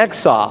 He's in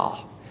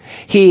exile.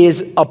 He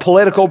is a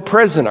political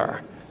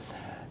prisoner.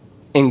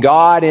 And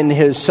God, in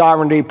his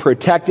sovereignty,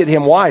 protected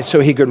him. Why? So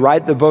he could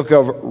write the book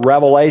of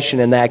Revelation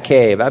in that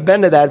cave. I've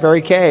been to that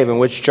very cave in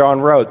which John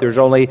wrote. There's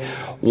only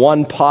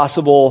one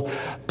possible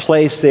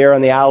place there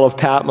on the Isle of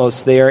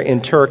Patmos there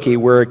in Turkey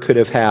where it could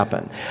have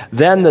happened.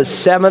 Then the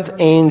 7th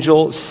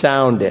angel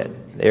sounded.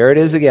 There it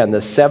is again, the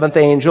 7th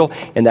angel.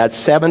 And that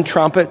 7th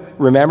trumpet,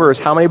 remember, is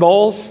how many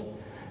bowls?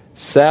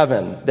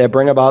 7 that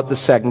bring about the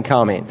second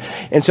coming.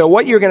 And so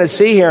what you're going to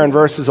see here in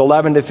verses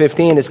 11 to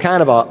 15 is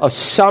kind of a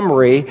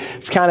summary.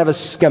 It's kind of a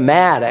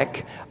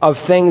schematic of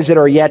things that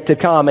are yet to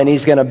come. And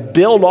he's going to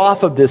build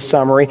off of this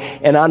summary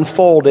and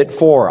unfold it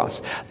for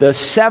us. The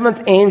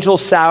 7th angel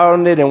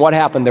sounded, and what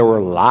happened? There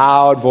were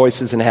loud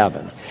voices in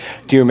heaven.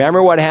 Do you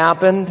remember what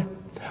happened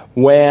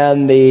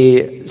when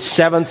the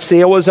 7th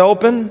seal was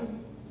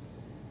open?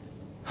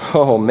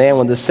 Oh man,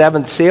 when the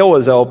 7th seal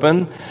was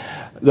open,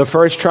 the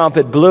first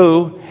trumpet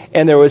blew,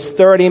 and there was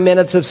 30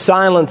 minutes of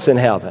silence in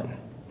heaven.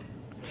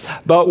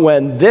 But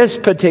when this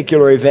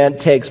particular event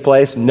takes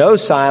place, no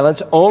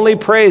silence, only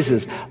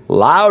praises,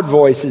 loud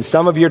voices.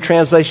 Some of your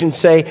translations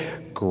say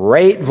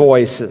great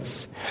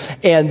voices.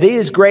 And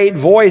these great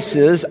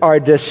voices are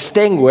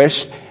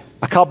distinguished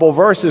a couple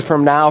verses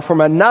from now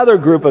from another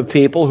group of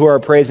people who are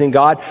praising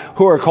God,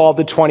 who are called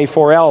the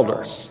 24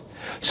 elders.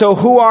 So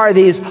who are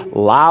these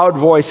loud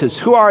voices?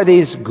 Who are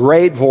these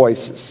great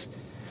voices?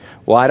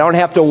 Well, I don't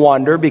have to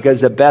wonder,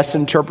 because the best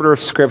interpreter of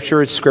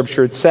Scripture is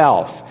Scripture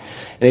itself.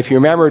 And if you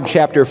remember in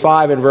chapter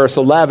 5 and verse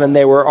 11,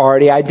 they were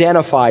already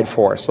identified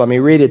for us. Let me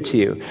read it to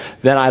you.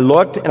 Then I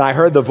looked, and I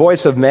heard the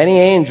voice of many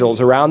angels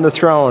around the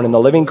throne, and the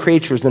living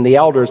creatures and the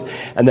elders,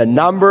 and the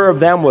number of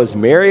them was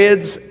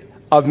myriads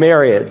of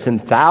myriads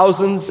and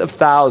thousands of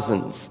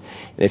thousands.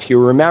 And if you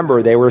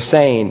remember, they were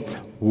saying,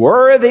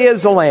 "Worthy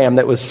is the Lamb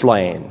that was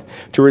slain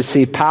to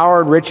receive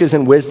power and riches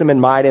and wisdom and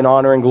might and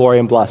honor and glory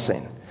and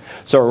blessing."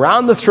 So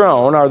around the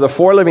throne are the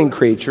 4 living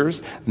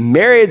creatures,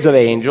 myriads of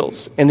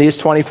angels, and these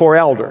 24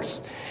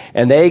 elders.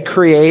 And they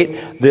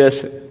create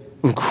this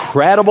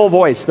incredible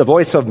voice, the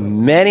voice of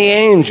many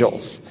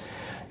angels.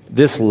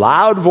 This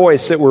loud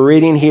voice that we're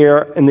reading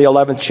here in the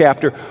 11th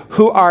chapter,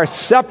 who are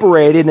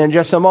separated in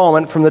just a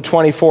moment from the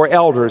 24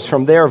 elders,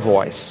 from their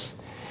voice.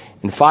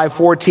 In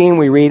 5:14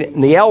 we read,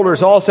 "And the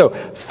elders also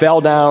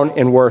fell down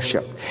in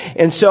worship."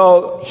 And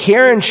so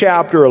here in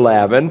chapter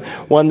 11,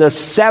 when the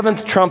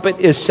 7th trumpet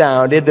is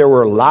sounded, there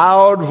were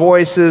loud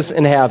voices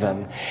in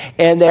heaven.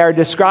 And they are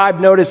described,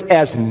 notice,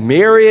 as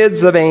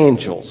myriads of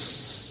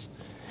angels.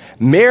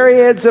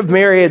 Myriads of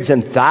myriads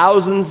and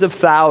thousands of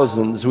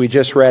thousands, we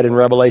just read in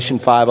Revelation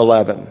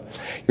 5:11.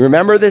 You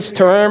remember this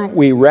term?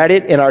 We read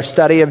it in our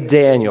study of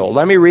Daniel.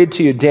 Let me read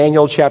to you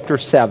Daniel chapter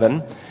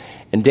 7.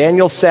 In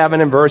Daniel 7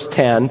 and verse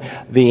 10,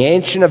 the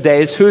Ancient of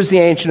Days. Who's the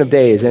Ancient of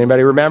Days?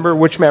 Anybody remember?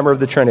 Which member of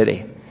the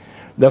Trinity?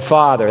 The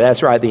Father.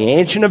 That's right. The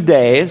Ancient of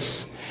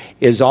Days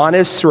is on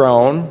his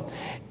throne,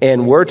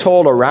 and we're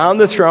told around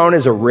the throne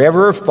is a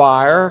river of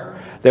fire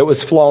that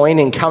was flowing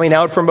and coming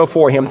out from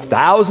before him.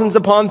 Thousands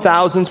upon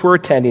thousands were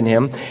attending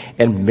him,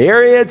 and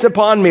myriads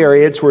upon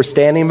myriads were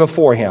standing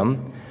before him.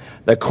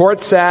 The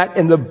court sat,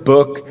 and the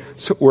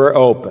books were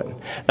open.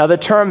 Now, the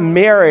term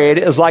myriad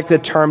is like the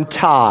term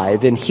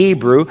tithe in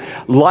Hebrew.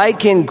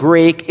 Like in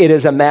Greek, it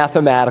is a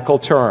mathematical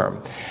term.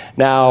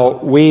 Now,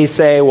 we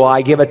say, well,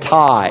 I give a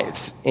tithe,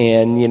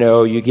 and,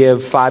 you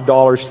give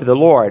 $5 to the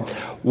Lord.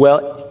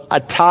 Well, a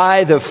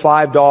tithe of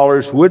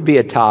 $5 would be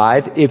a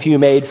tithe if you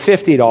made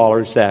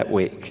 $50 that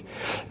week,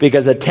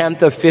 because a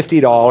tenth of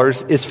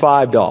 $50 is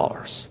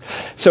 $5.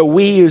 So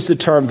we use the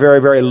term very,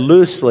 very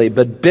loosely,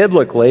 but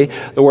biblically,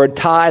 the word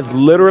tithe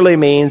literally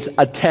means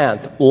a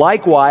tenth.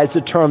 Likewise,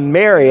 the term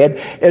myriad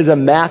is a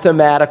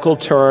mathematical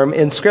term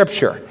in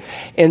Scripture.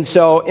 And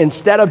so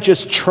instead of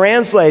just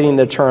translating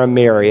the term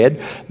myriad,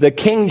 the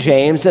King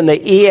James and the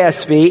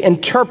ESV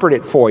interpret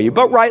it for you,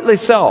 but rightly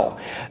so.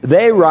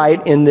 They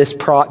write in this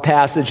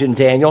passage in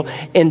Daniel,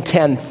 "In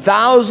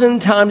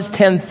 10,000 times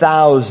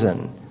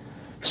 10,000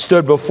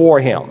 stood before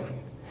him."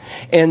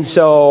 And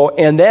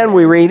then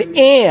we read,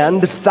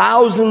 "and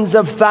thousands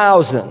of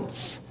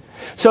thousands."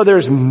 So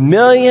there's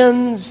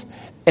millions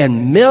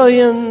and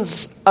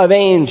millions of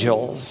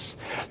angels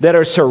that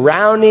are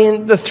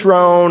surrounding the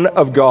throne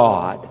of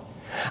God.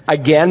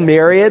 Again,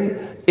 myriad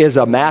is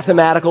a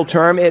mathematical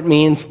term. It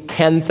means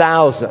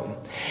 10,000.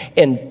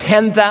 And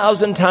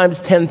 10,000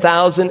 times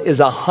 10,000 is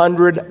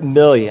 100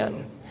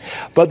 million.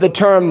 But the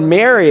term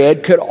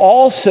myriad could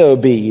also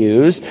be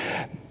used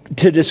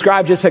to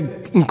describe just an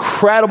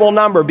incredible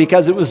number,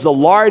 because it was the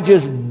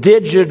largest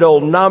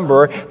digital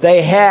number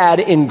they had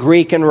in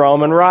Greek and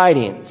Roman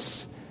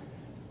writings.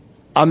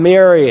 A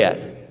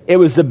myriad. It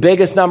was the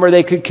biggest number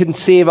they could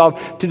conceive of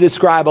to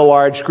describe a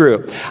large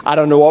group. I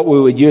don't know what we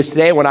would use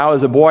today. When I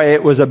was a boy,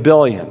 it was 1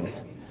 billion.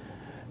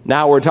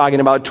 Now we're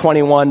talking about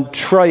 $21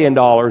 trillion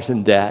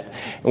in debt.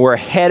 And we're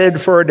headed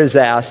for a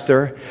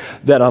disaster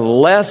that,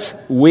 unless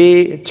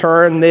we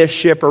turn this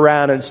ship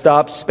around and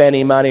stop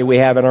spending money we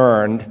haven't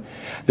earned,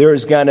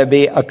 there's going to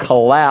be a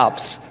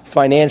collapse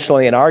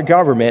financially in our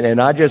government, and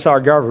not just our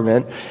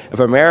government.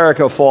 If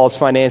America falls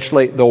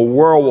financially, the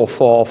world will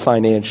fall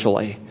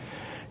financially.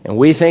 And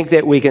we think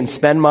that we can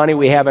spend money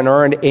we haven't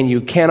earned, and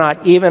you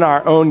cannot, even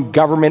our own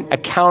government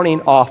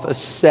accounting office,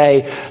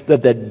 say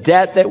that the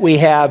debt that we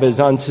have is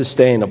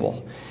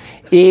unsustainable.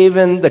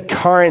 Even the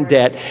current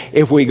debt,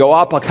 if we go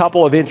up a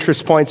couple of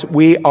interest points,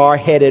 we are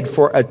headed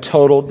for a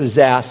total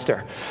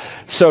disaster.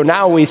 So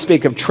now we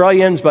speak of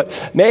trillions,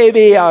 but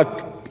maybe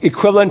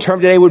equivalent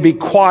term today would be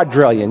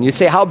quadrillion. You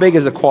say, how big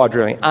is a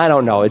quadrillion? I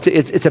don't know. It's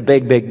a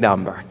big, big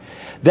number.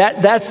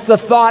 That's the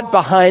thought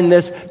behind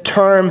this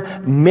term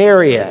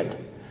myriad.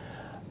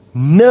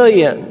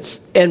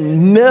 Millions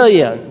and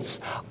millions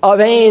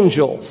of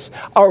angels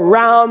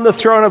around the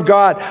throne of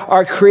God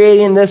are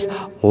creating this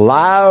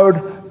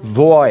loud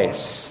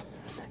voice.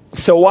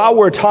 So while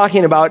we're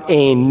talking about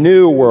a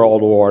new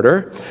world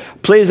order,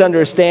 please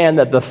understand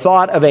that the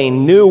thought of a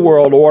new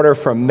world order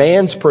from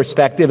man's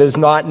perspective is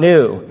not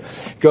new.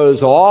 It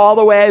goes all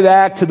the way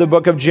back to the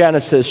book of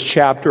Genesis,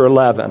 chapter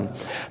 11.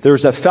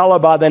 There's a fellow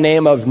by the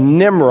name of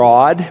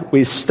Nimrod,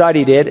 we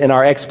studied it in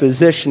our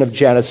exposition of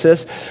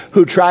Genesis,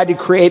 who tried to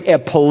create a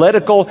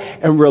political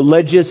and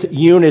religious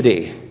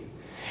unity.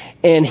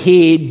 And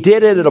he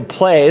did it at a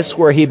place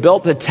where he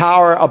built a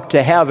tower up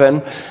to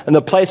heaven, and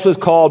the place was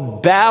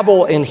called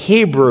Babel in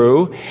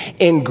Hebrew.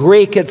 In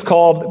Greek, it's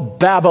called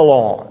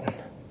Babylon.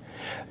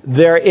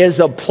 There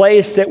is a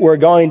place that we're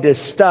going to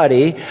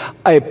study,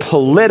 a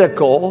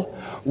political,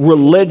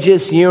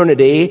 religious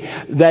unity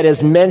that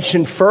is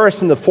mentioned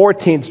first in the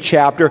 14th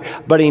chapter,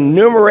 but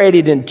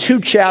enumerated in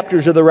 2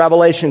 chapters of the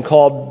Revelation,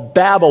 called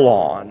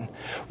Babylon,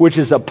 which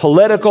is a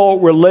political,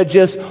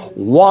 religious,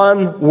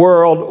 one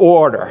world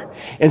order.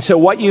 And so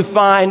what you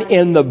find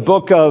in the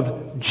book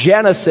of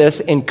Genesis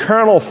in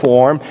kernel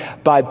form,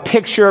 by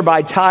picture,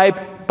 by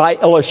type, by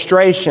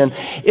illustration,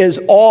 is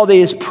all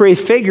these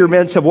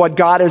prefigurements of what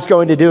God is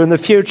going to do in the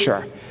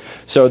future.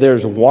 So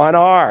there's one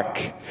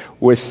ark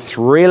with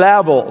 3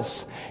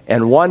 levels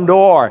and one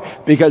door,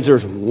 because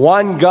there's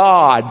one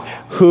God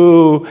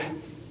who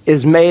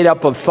is made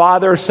up of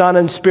Father, Son,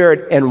 and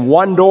Spirit, and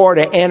one door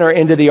to enter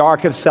into the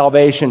ark of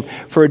salvation,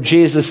 for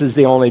Jesus is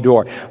the only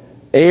door.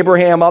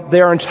 Abraham up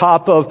there on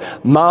top of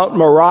Mount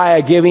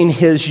Moriah giving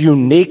his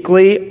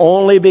uniquely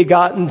only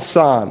begotten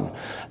son.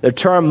 The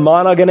term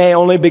monogene,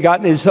 only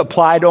begotten, is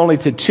applied only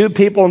to 2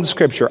 people in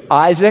Scripture,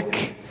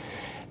 Isaac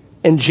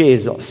and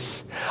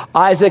Jesus.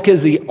 Isaac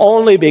is the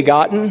only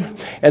begotten,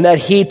 and that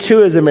he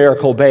too is a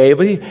miracle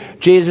baby.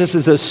 Jesus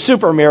is a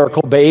super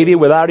miracle baby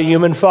without a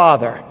human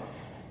father.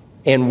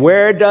 And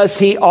where does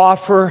he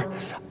offer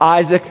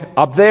Isaac?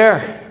 Up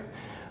there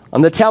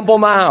on the Temple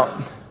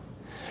Mount,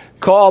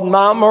 called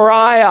Mount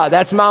Moriah.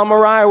 That's Mount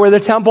Moriah where the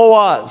temple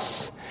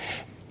was.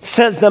 It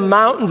says the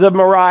mountains of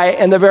Moriah,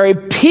 and the very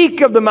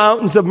peak of the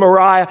mountains of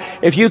Moriah,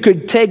 if you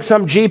could take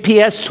some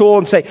GPS tool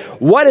and say,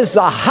 what is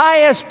the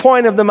highest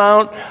point of the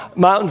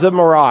mountains of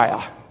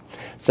Moriah?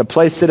 It's a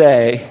place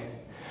today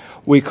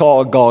we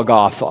call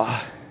Golgotha.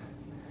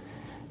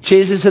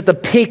 Jesus at the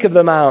peak of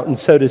the mountain,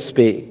 so to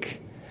speak,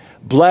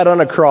 bled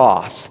on a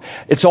cross.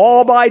 It's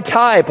all by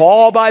type,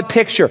 all by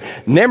picture.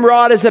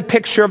 Nimrod is a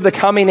picture of the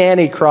coming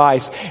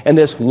Antichrist and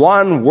this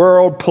one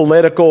world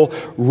political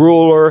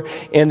ruler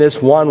in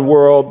this one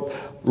world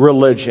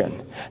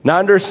religion. Now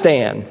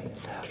understand,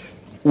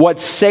 what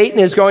Satan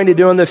is going to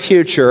do in the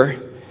future,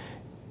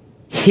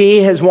 he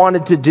has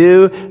wanted to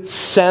do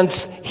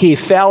since he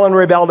fell and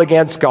rebelled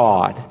against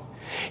God.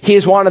 He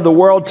has wanted the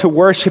world to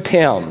worship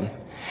him.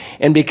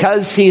 And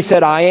because he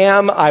said,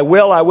 I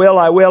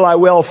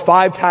will,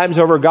 5 times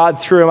over,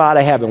 God threw him out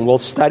of heaven. We'll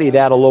study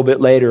that a little bit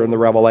later in the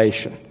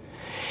Revelation.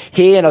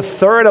 He and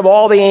 1/3 of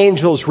all the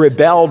angels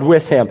rebelled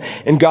with him,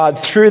 and God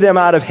threw them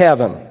out of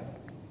heaven.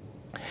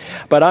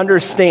 But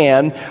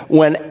understand,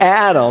 when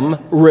Adam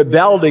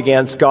rebelled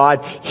against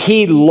God,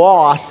 he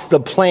lost the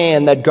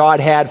plan that God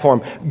had for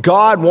him.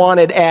 God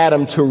wanted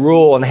Adam to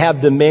rule and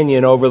have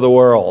dominion over the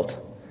world.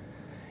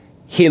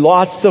 He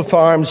lost the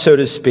farm, so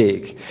to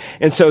speak.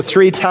 And so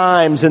 3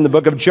 times in the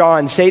book of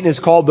John, Satan is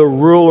called the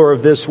ruler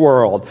of this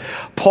world.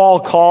 Paul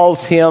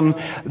calls him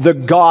the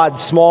God,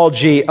 small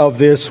g, of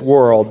this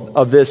world,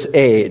 of this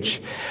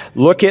age.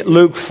 Look at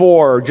Luke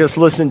 4, just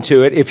listen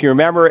to it. If you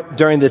remember,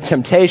 during the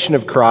temptation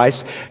of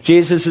Christ,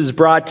 Jesus is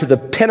brought to the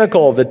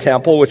pinnacle of the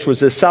temple, which was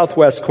the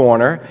southwest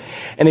corner,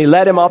 and he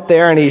led him up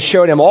there and he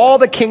showed him all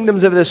the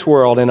kingdoms of this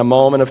world in a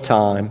moment of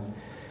time.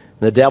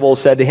 The devil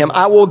said to him,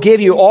 I will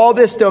give you all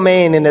this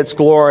domain and its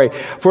glory,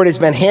 for it has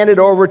been handed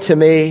over to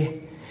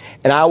me,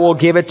 and I will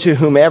give it to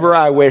whomever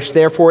I wish.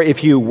 Therefore,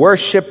 if you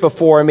worship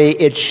before me,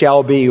 it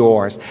shall be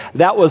yours.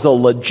 That was a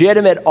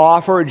legitimate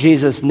offer.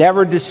 Jesus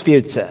never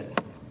disputes it.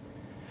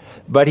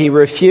 But he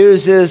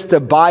refuses to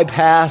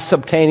bypass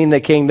obtaining the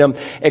kingdom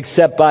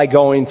except by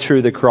going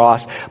through the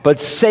cross.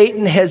 But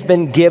Satan has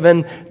been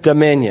given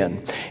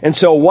dominion. And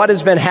so what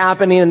has been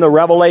happening in the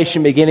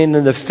Revelation beginning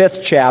in the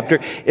 5th chapter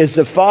is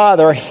the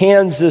Father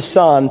hands the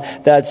Son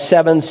that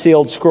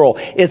 7-sealed scroll.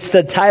 It's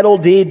the title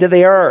deed to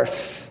the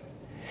earth.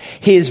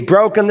 He's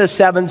broken the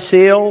 7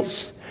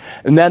 seals.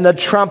 And then the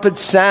trumpets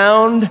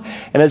sound.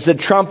 And as the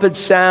trumpets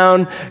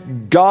sound,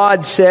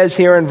 God says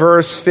here in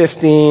verse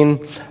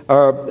 15,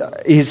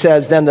 he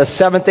says, then the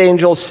 7th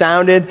angel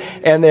sounded,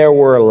 and there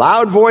were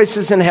loud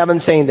voices in heaven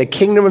saying, the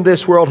kingdom of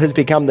this world has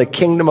become the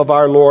kingdom of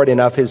our Lord and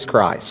of his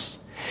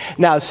Christ.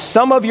 Now,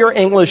 some of your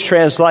English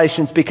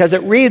translations, because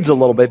it reads a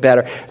little bit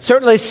better,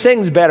 certainly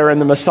sings better in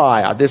the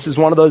Messiah. This is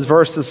one of those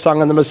verses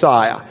sung in the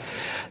Messiah.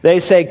 They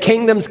say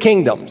kingdoms,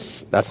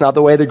 kingdoms. That's not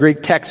the way the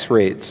Greek text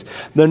reads.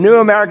 The New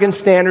American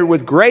Standard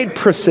with great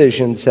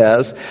precision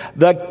says,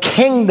 the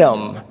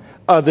kingdom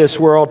of this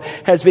world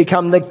has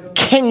become the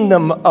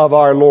kingdom of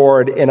our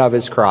Lord and of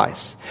his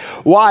Christ.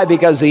 Why?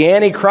 Because the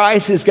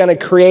Antichrist is going to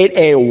create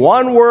a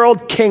one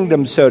world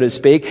kingdom, so to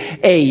speak,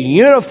 a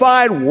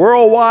unified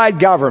worldwide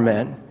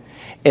government.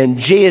 And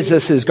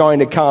Jesus is going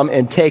to come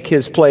and take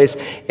his place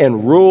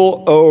and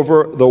rule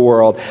over the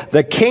world.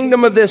 The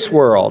kingdom of this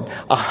world,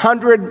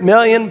 100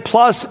 million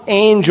plus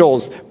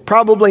angels,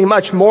 probably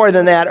much more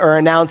than that, are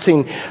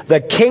announcing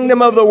the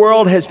kingdom of the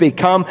world has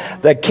become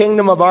the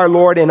kingdom of our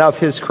Lord and of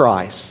his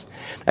Christ.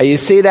 Now you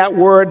see that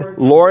word,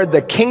 Lord,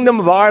 the kingdom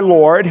of our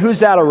Lord. Who's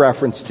that a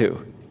reference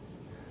to?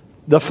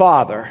 The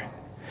Father.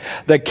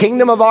 The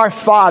kingdom of our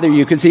Father,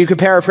 you could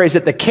paraphrase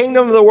it, the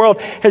kingdom of the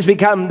world has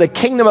become the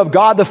kingdom of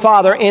God the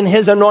Father in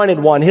his anointed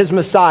one, his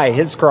Messiah,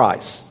 his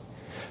Christ.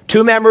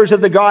 Two members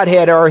of the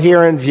Godhead are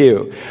here in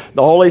view.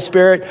 The Holy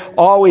Spirit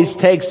always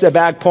takes the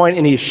back point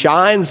and he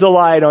shines the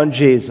light on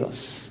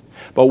Jesus.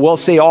 But we'll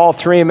see all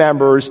three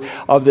members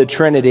of the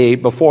Trinity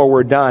before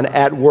we're done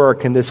at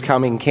work in this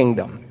coming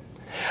kingdom.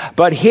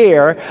 But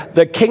here,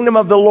 the kingdom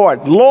of the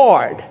Lord.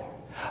 Lord.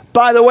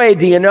 By the way,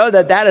 do you know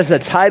that that is a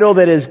title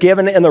that is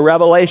given in the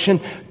Revelation?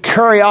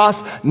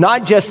 Kurios,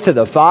 not just to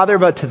the Father,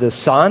 but to the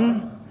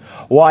Son.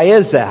 Why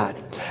is that?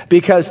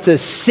 Because to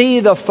see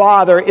the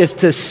Father is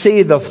to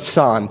see the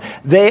Son.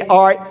 They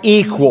are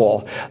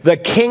equal. The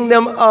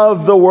kingdom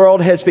of the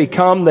world has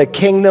become the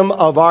kingdom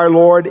of our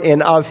Lord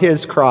and of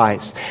his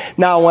Christ.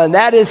 Now, when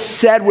that is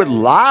said with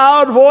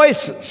loud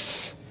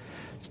voices,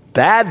 it's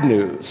bad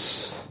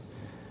news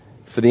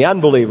for the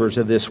unbelievers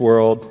of this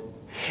world.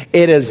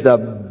 It is the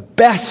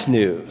best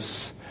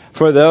news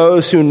for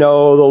those who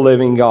know the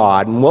living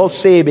God. And we'll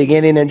see,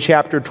 beginning in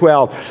chapter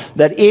 12,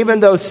 that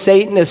even though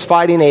Satan is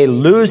fighting a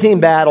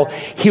losing battle,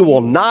 he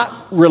will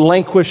not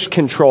relinquish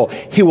control.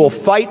 He will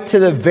fight to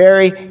the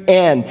very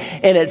end.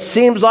 And it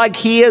seems like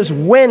he is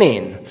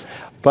winning.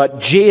 But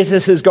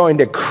Jesus is going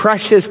to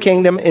crush his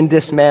kingdom and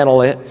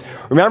dismantle it.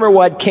 Remember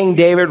what King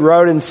David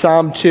wrote in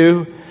Psalm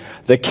 2?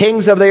 The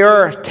kings of the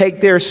earth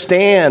take their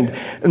stand,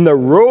 and the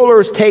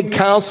rulers take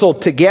counsel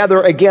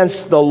together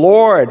against the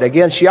Lord,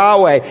 against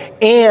Yahweh,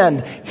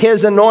 and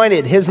his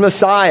anointed, his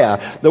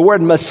Messiah. The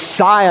word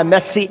Messiah,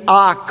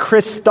 Messiah,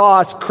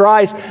 Christos,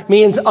 Christ,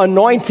 means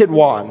anointed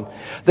one.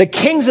 The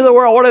kings of the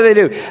world, what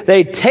do?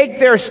 They take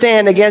their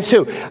stand against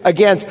who?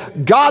 Against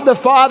God the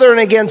Father and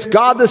against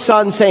God the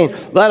Son, saying,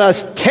 let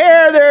us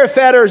tear their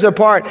fetters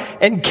apart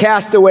and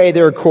cast away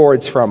their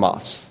cords from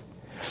us.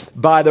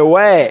 By the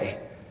way,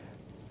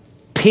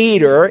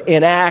 Peter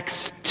in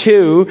Acts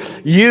 2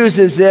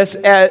 uses this,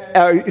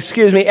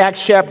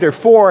 Acts chapter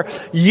 4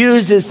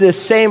 uses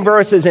this same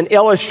verse as an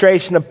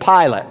illustration of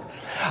Pilate,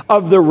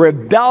 of the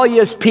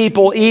rebellious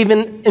people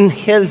even in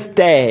his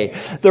day,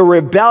 the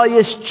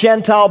rebellious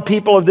Gentile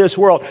people of this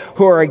world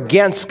who are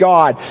against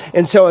God.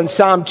 And so in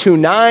Psalm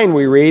 2:9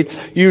 we read,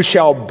 you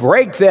shall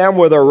break them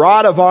with a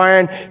rod of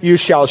iron, you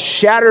shall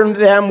shatter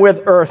them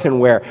with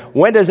earthenware.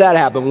 When does that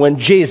happen? When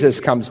Jesus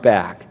comes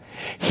back.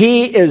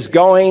 He is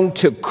going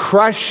to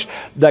crush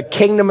the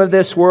kingdom of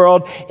this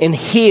world, and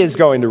he is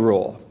going to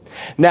rule.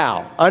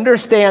 Now,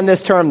 understand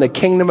this term, the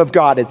kingdom of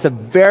God. It's a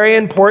very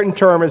important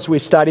term as we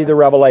study the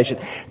Revelation.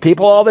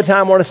 People all the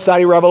time want to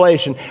study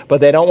Revelation,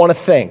 but they don't want to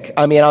think.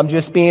 I mean, I'm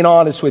just being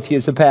honest with you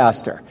as a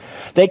pastor.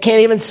 They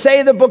can't even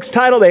say the book's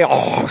title.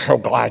 I'm so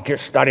glad you're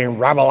studying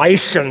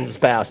Revelations,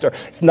 Pastor.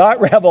 It's not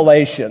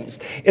Revelations.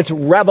 It's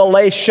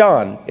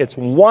revelation. It's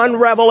one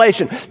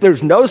revelation.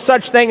 There's no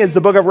such thing as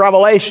the book of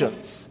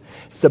Revelations.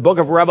 It's the book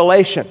of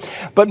Revelation.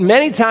 But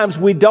many times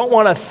we don't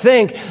want to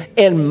think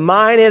and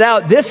mine it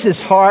out. This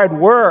is hard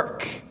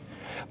work.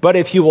 But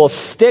if you will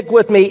stick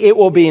with me, it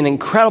will be an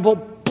incredible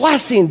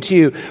blessing to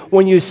you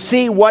when you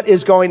see what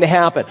is going to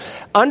happen.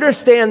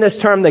 Understand this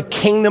term, the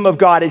kingdom of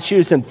God. It's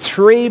used in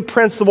three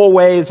principal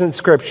ways in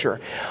Scripture.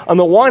 On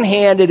the one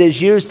hand, it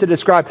is used to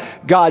describe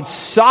God's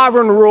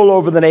sovereign rule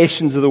over the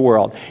nations of the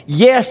world.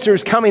 Yes,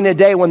 there's coming a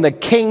day when the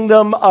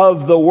kingdom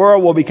of the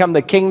world will become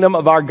the kingdom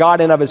of our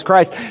God and of his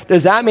Christ.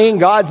 Does that mean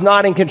God's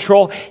not in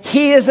control?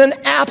 He is in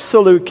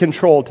absolute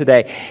control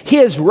today. He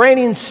is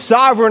reigning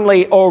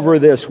sovereignly over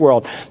this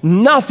world.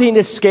 Nothing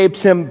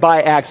escapes him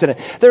by accident.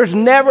 There's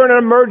never an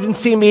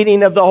emergency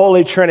meeting of the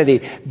Holy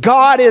Trinity.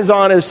 God is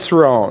on his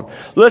throne.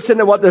 Listen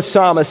to what the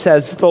psalmist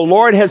says. The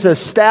Lord has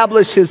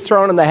established his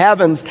throne in the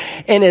heavens,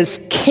 and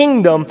his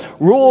kingdom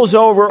rules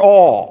over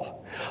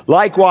all.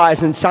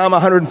 Likewise, in Psalm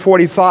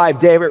 145,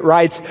 David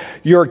writes,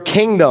 your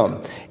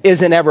kingdom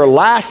is an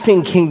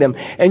everlasting kingdom,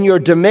 and your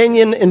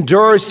dominion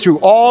endures through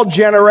all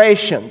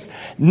generations.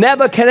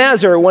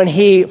 Nebuchadnezzar, when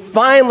he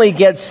finally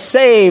gets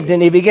saved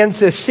and he begins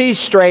to see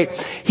straight,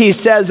 he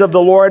says of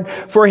the Lord,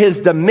 for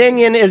his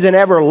dominion is an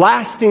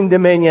everlasting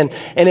dominion,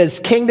 and his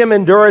kingdom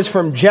endures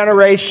from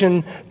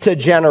generation to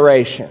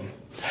generation.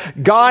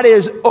 God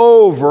is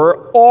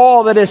over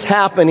all that is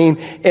happening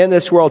in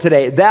this world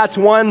today. That's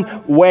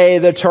one way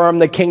the term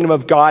the kingdom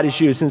of God is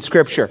used in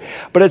Scripture.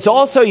 But it's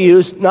also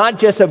used not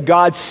just of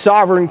God's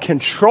sovereign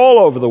control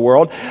over the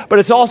world, but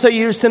it's also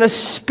used in a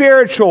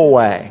spiritual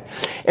way.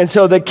 And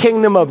so the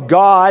kingdom of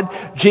God,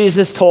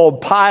 Jesus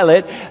told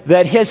Pilate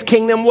that his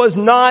kingdom was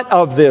not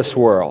of this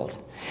world.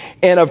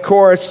 And of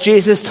course,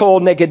 Jesus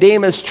told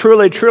Nicodemus,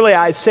 truly, truly,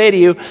 I say to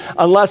you,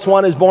 unless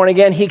one is born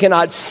again, he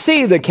cannot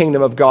see the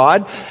kingdom of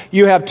God.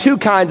 You have two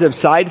kinds of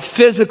sight,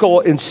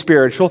 physical and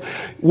spiritual.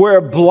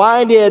 We're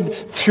blinded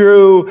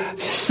through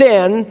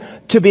sin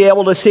to be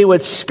able to see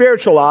with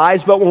spiritual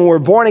eyes, but when we're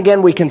born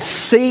again, we can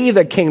see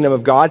the kingdom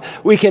of God.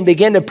 We can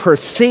begin to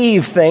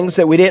perceive things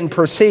that we didn't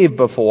perceive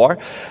before.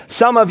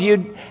 Some of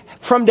you,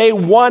 from day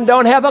one,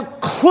 don't have a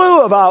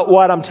clue about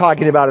what I'm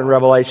talking about in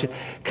Revelation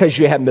because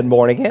you haven't been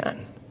born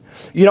again.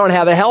 You don't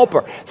have a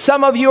helper.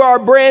 Some of you are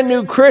brand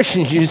new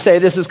Christians. You say,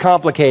 this is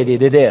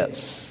complicated. It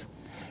is.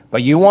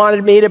 But you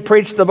wanted me to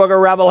preach the book of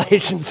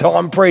Revelation, so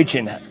I'm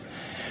preaching it.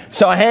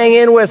 So hang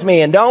in with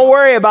me, and don't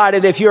worry about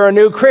it if you're a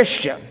new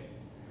Christian.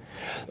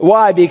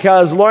 Why?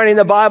 Because learning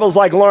the Bible is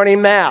like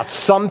learning math.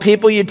 Some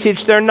people you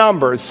teach their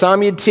numbers,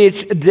 some you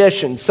teach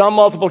addition, some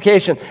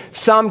multiplication,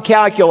 some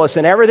calculus,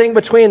 and everything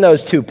between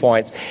those 2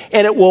 points.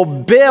 And it will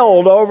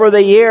build over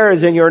the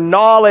years, and your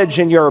knowledge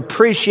and your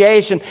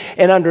appreciation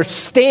and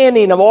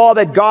understanding of all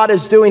that God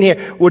is doing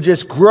here will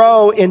just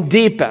grow and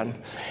deepen.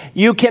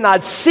 You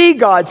cannot see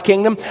God's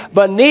kingdom,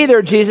 but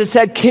neither, Jesus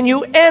said, can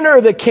you enter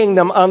the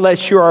kingdom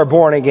unless you are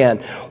born again.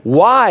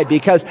 Why?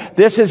 Because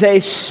this is a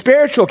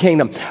spiritual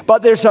kingdom.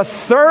 But there's a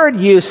third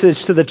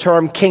usage to the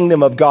term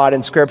kingdom of God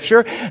in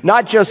Scripture,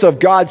 not just of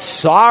God's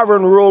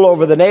sovereign rule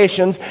over the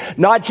nations,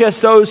 not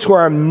just those who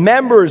are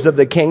members of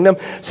the kingdom,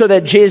 so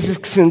that Jesus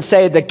can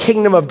say the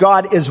kingdom of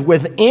God is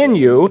within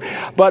you,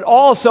 but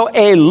also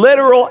a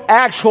literal,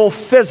 actual,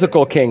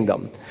 physical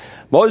kingdom.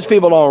 Most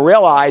people don't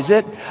realize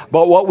it,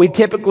 but what we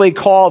typically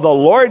call the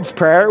Lord's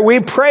Prayer, we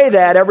pray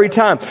that every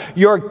time.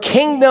 Your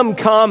kingdom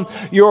come,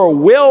 your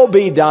will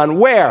be done.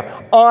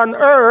 Where? On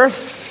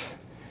earth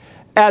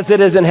as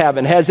it is in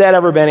heaven. Has that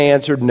ever been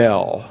answered?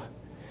 No.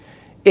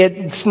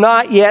 It's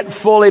not yet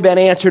fully been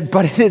answered,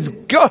 but it is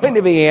going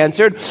to be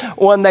answered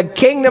when the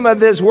kingdom of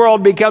this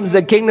world becomes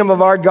the kingdom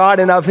of our God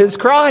and of His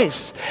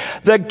Christ.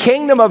 The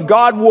kingdom of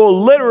God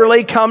will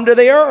literally come to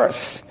the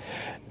earth.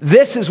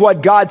 This is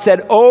what God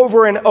said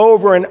over and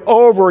over and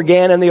over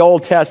again in the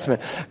Old Testament.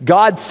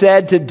 God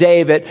said to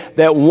David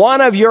that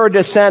one of your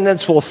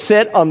descendants will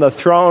sit on the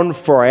throne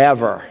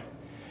forever.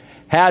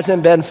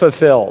 Hasn't been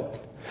fulfilled.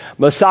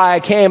 Messiah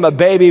came, a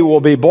baby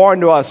will be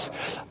born to us.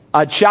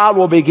 A child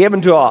will be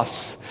given to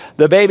us.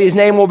 The baby's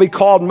name will be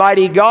called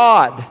Mighty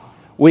God.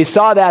 We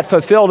saw that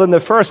fulfilled in the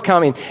first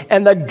coming.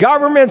 And the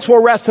governments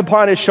will rest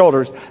upon His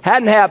shoulders.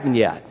 Hadn't happened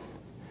yet.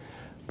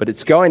 But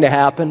it's going to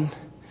happen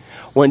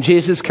when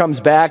Jesus comes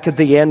back at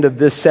the end of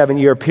this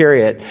 7-year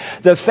period.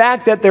 The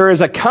fact that there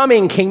is a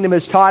coming kingdom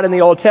is taught in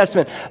the Old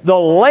Testament. The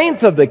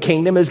length of the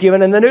kingdom is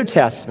given in the New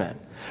Testament.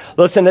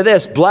 Listen to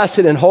this. Blessed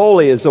and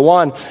holy is the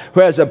one who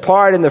has a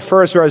part in the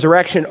first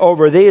resurrection.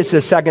 Over these,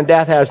 the second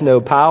death has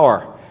no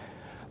power.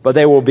 But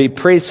they will be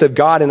priests of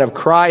God and of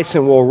Christ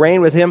and will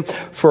reign with Him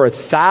for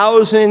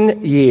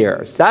 1,000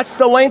 years. That's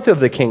the length of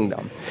the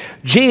kingdom.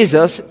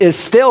 Jesus is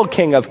still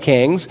King of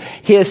Kings.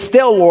 He is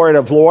still Lord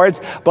of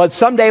Lords. But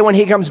someday when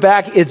He comes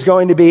back, it's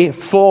going to be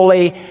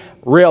fully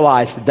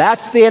realized.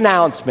 That's the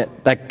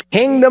announcement. The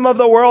kingdom of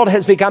the world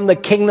has become the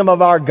kingdom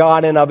of our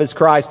God and of His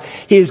Christ.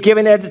 He's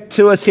giving it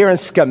to us here in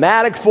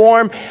schematic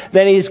form.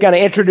 Then He's going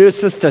to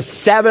introduce us to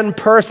 7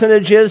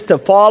 personages to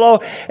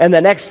follow in the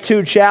next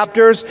 2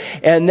 chapters.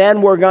 And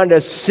then we're going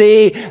to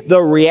see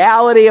the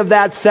reality of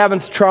that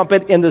 7th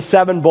trumpet in the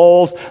 7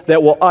 bowls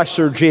that will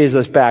usher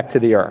Jesus back to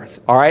the earth.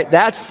 All right?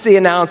 That's the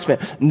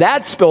announcement. And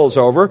that spills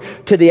over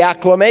to the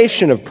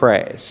acclamation of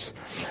praise.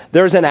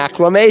 There's an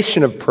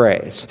acclamation of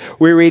praise.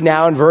 We read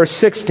now in verse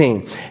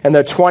 16, and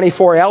the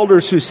 24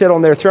 elders who sit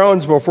on their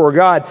thrones before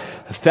God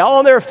fell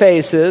on their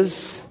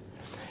faces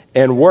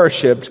and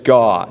worshiped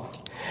God.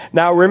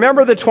 Now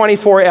remember the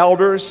 24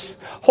 elders?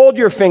 Hold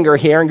your finger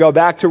here and go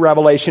back to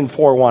Revelation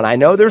 4:1. I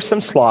know there's some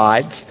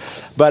slides,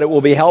 but it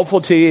will be helpful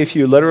to you if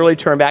you literally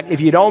turn back.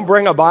 If you don't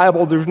bring a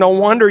Bible, there's no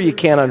wonder you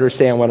can't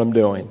understand what I'm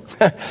doing.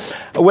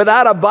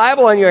 Without a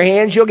Bible in your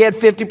hands, you'll get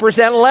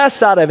 50%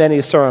 less out of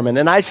any sermon.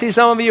 And I see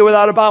some of you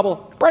without a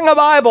Bible. Bring a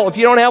Bible. If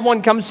you don't have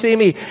one, come see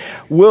me.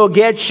 We'll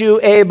get you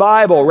a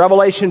Bible.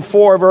 Revelation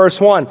 4, verse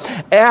 1.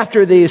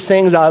 After these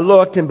things I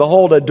looked, and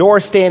behold, a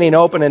door standing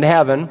open in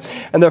heaven.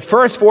 And the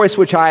first voice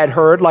which I had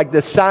heard, like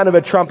the sound of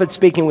a trumpet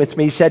speaking with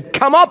me, said,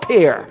 "Come up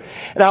here,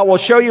 and I will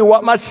show you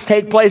what must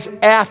take place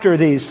after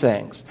these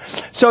things."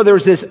 So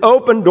there's this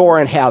open door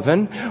in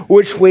heaven,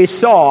 which we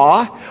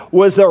saw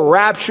was the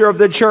rapture of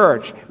the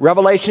church.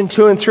 Revelation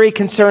 2 and 3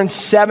 concerns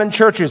 7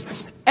 churches.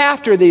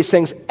 After these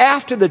things,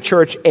 after the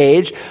church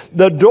age,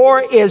 the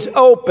door is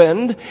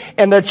opened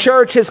and the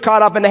church is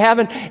caught up into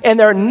heaven, and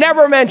they're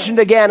never mentioned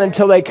again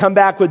until they come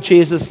back with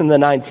Jesus in the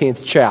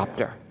 19th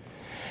chapter.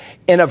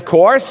 And of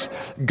course,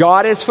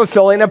 God is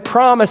fulfilling a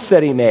promise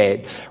that He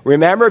made.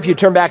 Remember, if you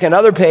turn back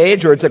another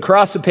page, or it's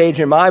across the page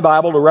in my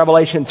Bible to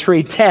Revelation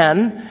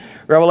 3:10,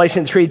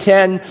 Revelation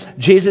 3:10,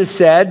 Jesus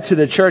said to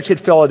the church at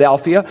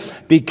Philadelphia,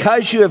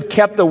 "Because you have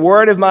kept the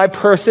word of my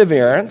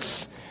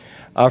perseverance,"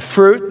 a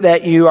fruit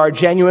that you are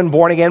genuine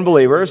born-again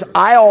believers,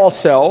 "I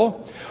also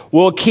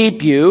will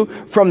keep you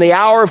from the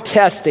hour of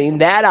testing,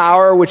 that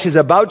hour which is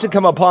about to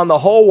come upon the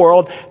whole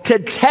world to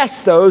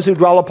test those who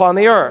dwell upon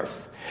the earth."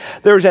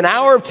 There's an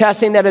hour of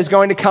testing that is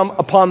going to come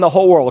upon the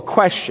whole world.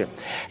 Question: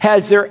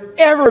 has there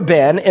ever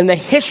been in the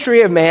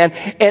history of man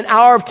an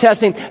hour of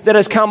testing that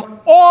has come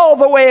all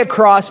the way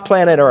across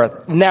planet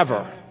Earth?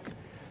 Never.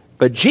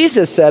 But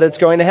Jesus said it's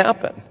going to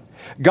happen.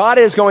 God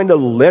is going to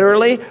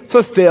literally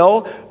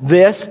fulfill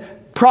this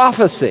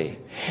prophecy.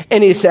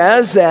 And He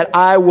says that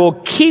I will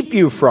keep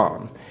you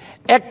from.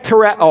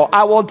 ektereo,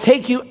 I will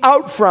take you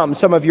out from,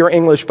 some of your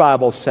English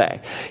Bibles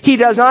say. He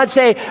does not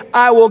say,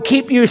 I will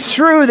keep you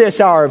through this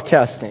hour of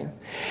testing.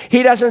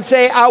 He doesn't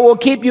say, I will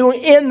keep you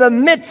in the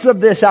midst of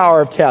this hour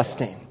of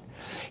testing.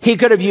 He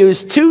could have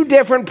used two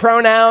different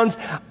pronouns,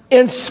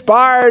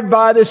 inspired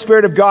by the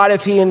Spirit of God,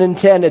 if he had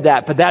intended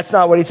that. But that's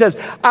not what he says.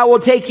 I will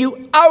take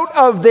you out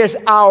of this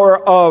hour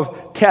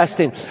of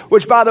testing,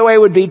 which, by the way,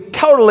 would be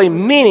totally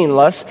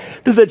meaningless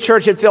to the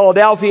church at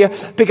Philadelphia,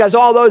 because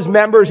all those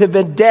members have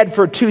been dead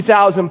for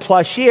 2,000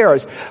 plus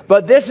years.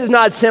 But this is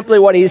not simply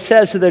what he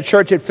says to the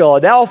church at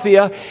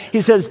Philadelphia.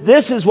 He says,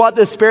 this is what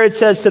the Spirit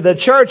says to the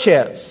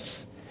churches.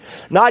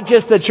 Not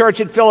just the church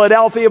at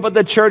Philadelphia, but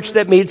the church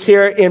that meets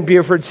here in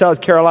Beaufort,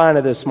 South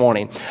Carolina this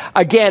morning.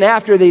 Again,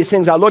 after these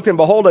things, I looked, and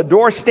behold, a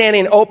door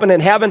standing open in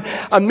heaven.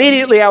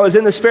 Immediately I was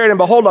in the Spirit, and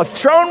behold, a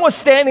throne was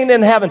standing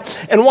in heaven,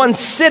 and one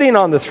sitting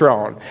on the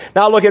throne.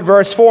 Now look at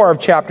verse 4 of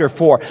chapter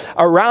 4.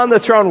 Around the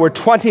throne were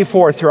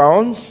 24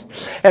 thrones,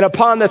 and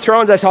upon the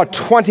thrones I saw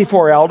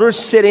 24 elders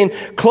sitting,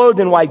 clothed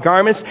in white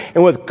garments,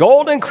 and with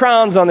golden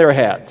crowns on their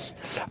heads.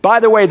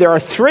 By the way, there are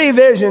three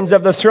visions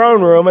of the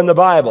throne room in the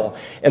Bible: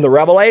 in the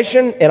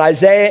Revelation, in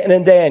Isaiah, and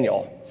in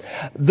Daniel.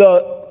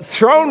 The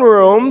throne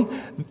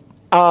room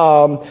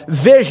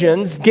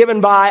visions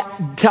given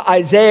to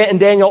Isaiah and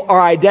Daniel are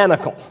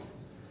identical.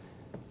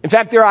 In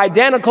fact, they're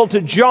identical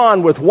to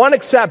John, with one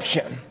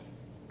exception.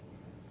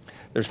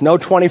 There's no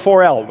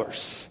 24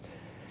 elders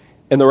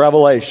in the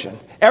Revelation.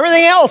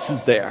 Everything else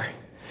is there,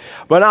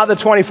 but not the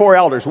 24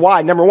 elders.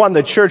 Why? Number one,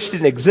 the church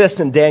didn't exist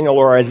in Daniel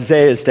or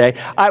Isaiah's day.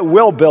 I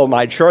will build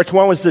my church.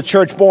 When was the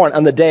church born?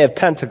 On the day of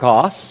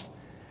Pentecost.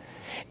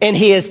 And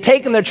he has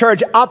taken the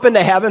church up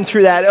into heaven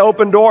through that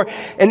open door,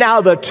 and now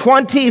the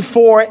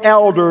 24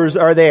 elders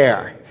are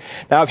there.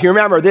 Now, if you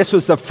remember, this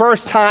was the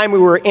first time we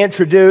were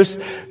introduced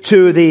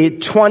to the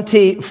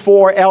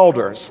 24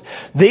 elders.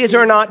 These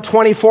are not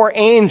 24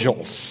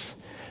 angels.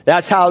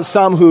 That's how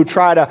some who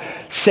try to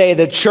say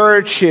the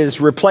church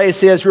has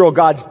replaced Israel,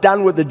 God's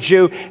done with the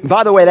Jew. And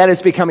by the way, that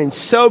is becoming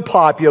so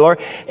popular,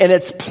 and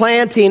it's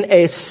planting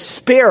a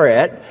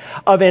spirit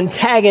of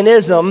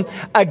antagonism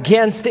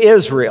against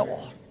Israel.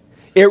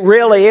 It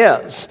really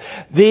is.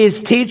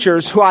 These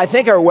teachers, who I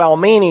think are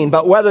well-meaning,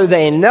 but whether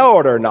they know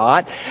it or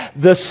not,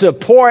 the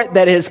support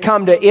that has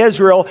come to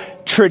Israel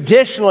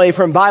traditionally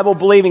from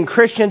Bible-believing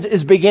Christians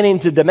is beginning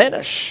to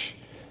diminish.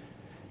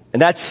 And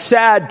that's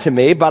sad to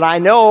me, but I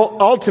know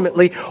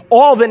ultimately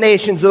all the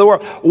nations of the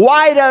world.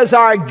 Why does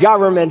our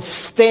government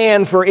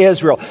stand for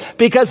Israel?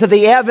 Because of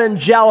the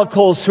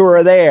evangelicals who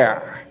are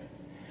there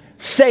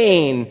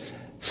saying,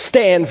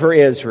 stand for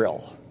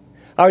Israel.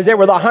 I was there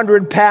with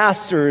 100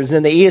 pastors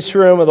in the East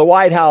Room of the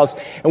White House,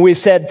 and we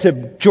said to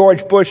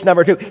George Bush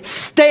number 2,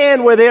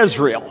 stand with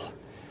Israel.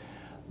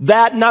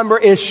 That number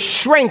is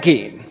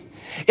shrinking.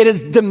 It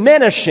is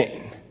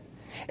diminishing,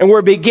 and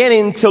we're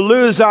beginning to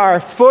lose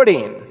our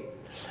footing.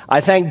 I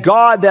thank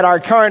God that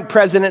our current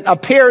president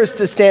appears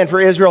to stand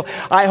for Israel.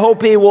 I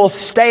hope he will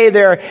stay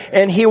there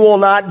and he will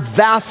not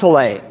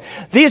vacillate.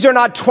 These are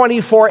not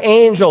 24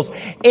 angels.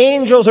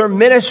 Angels are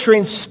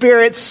ministering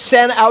spirits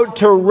sent out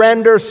to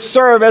render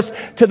service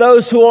to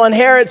those who will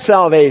inherit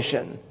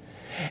salvation.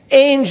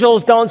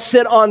 Angels don't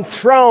sit on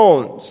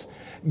thrones.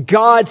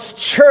 God's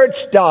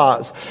church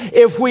does.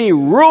 If we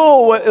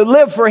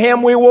live for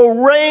him, we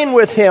will reign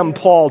with him,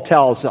 Paul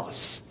tells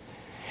us.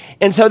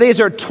 And so these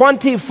are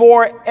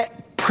 24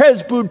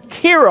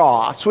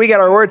 presbyteros. We get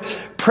our word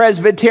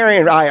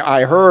Presbyterian.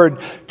 I heard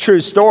a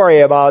true story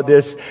about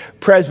this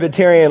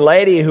Presbyterian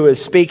lady who is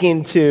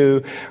speaking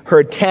to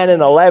her 10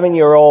 and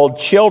 11-year-old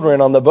children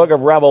on the book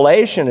of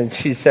Revelation. And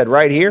she said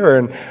right here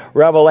in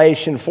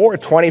Revelation 4,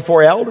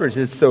 24 elders.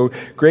 It's the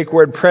Greek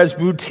word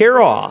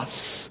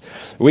presbyteros.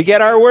 We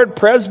get our word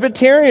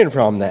Presbyterian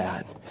from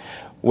that.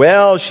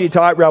 Well, she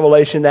taught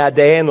Revelation that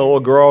day, and the little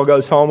girl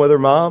goes home with her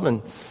mom,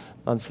 and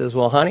mom says,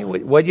 well, honey,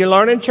 what did you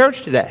learn in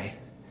church today?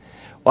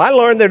 Well, I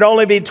learned there'd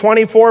only be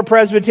 24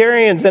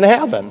 Presbyterians in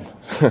heaven.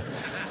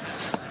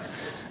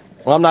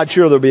 Well, I'm not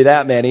sure there'll be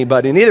that many,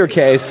 but in either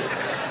case,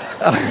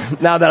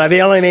 now that I've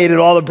alienated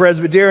all the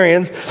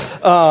Presbyterians,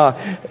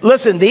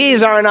 listen,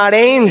 these are not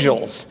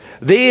angels.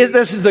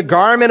 This is the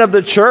garment of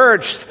the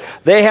church.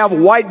 They have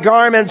white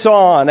garments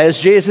on, as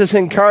Jesus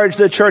encouraged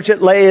the church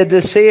at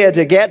Laodicea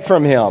to get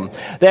from him.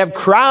 They have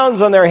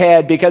crowns on their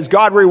head because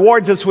God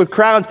rewards us with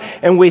crowns,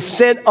 and we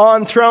sit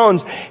on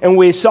thrones. And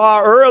we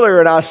saw earlier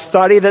in our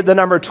study that the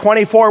number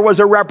 24 was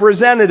a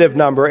representative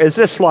number, as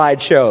this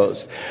slide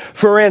shows.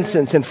 For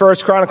instance, in 1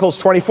 Chronicles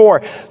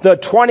 24, the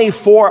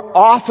 24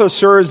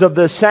 officers of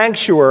the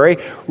sanctuary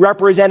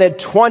represented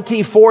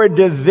 24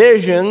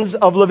 divisions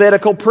of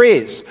Levitical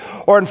priests.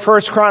 Or in 1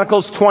 1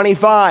 Chronicles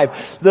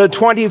 25, the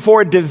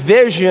 24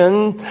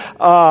 division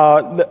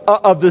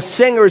of the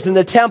singers in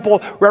the temple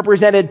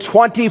represented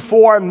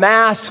 24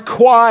 mass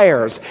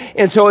choirs.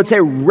 And so it's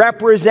a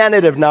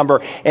representative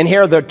number. And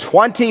here the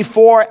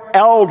 24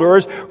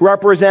 elders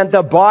represent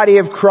the body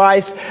of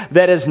Christ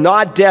that is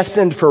not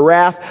destined for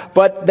wrath,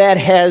 but that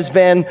has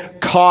been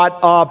caught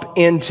up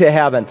into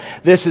heaven.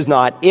 This is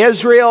not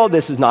Israel.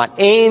 This is not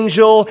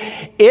angel.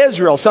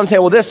 Israel. Some say,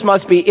 well, this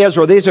must be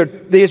Israel. These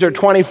are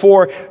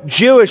 24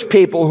 Jewish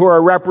people who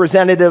are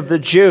representative of the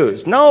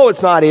Jews. No,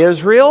 it's not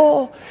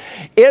Israel.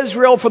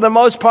 Israel, for the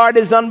most part,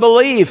 is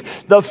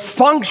unbelief. The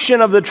function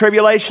of the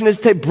tribulation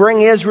is to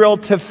bring Israel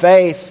to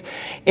faith.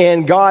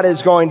 And God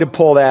is going to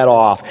pull that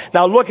off.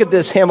 Now look at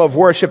this hymn of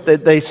worship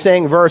that they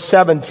sing, verse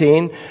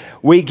 17.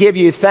 We give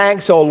you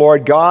thanks, O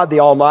Lord God,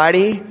 the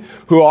Almighty,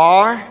 who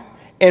are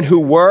and who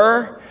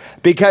were,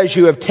 because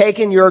you have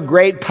taken your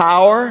great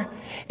power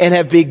and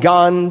have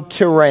begun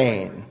to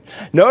reign.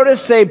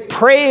 Notice they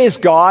praise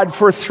God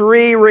for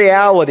three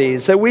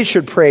realities that we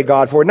should pray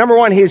God for. Number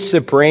one, He's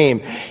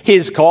supreme.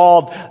 He's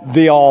called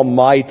the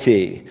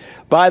Almighty.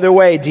 By the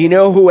way, do you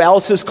know who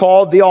else is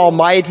called the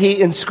Almighty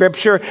in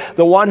Scripture?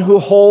 The one who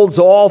holds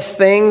all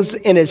things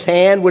in His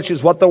hand, which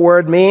is what the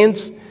word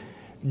means.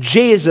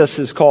 Jesus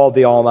is called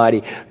the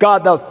Almighty.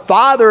 God the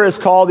Father is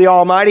called the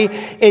Almighty,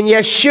 and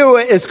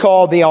Yeshua is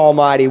called the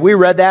Almighty. We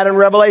read that in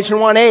Revelation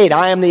 1:8.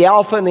 I am the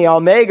Alpha and the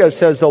Omega,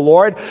 says the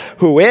Lord,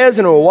 who is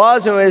and who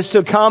was and who is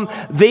to come,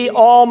 the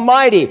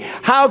Almighty.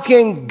 How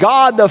can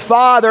God the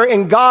Father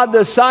and God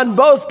the Son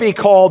both be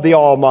called the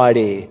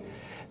Almighty?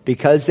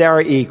 Because they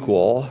are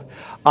equal.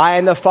 I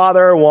and the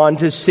Father are one.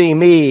 To see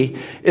me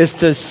is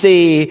to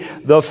see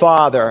the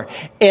Father.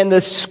 And the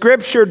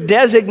Scripture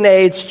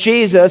designates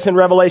Jesus in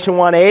Revelation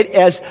 1:8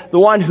 as the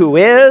one who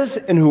is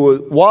and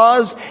who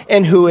was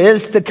and who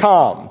is to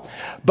come.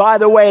 By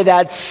the way,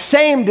 that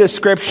same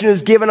description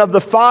is given of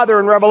the Father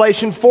in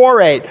Revelation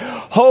 4:8.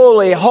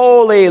 Holy,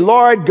 holy,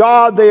 Lord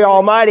God the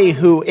Almighty,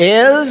 who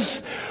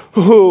is,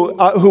 who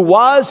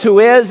was, who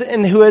is,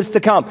 and who is to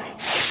come.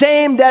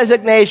 Same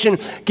designation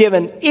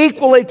given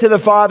equally to the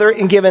Father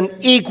and given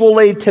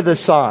equally to the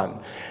Son.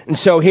 And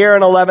so here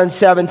in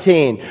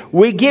 11:17,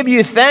 we give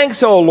you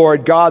thanks, O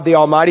Lord God the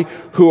Almighty,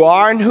 who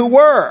are and who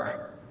were.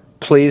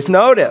 Please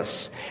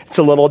notice, it's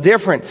a little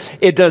different.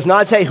 It does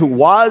not say who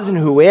was and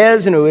who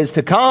is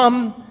to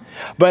come.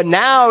 But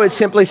now it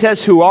simply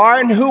says who are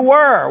and who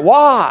were.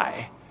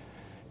 Why?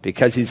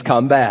 Because He's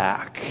come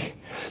back.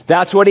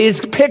 That's what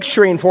He's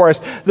picturing for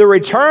us. The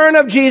return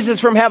of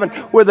Jesus from heaven,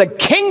 where the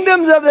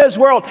kingdoms of this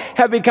world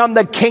have become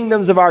the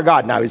kingdoms of our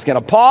God. Now He's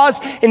going to pause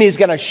and He's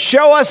going to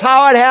show us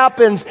how it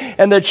happens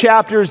in the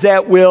chapters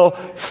that will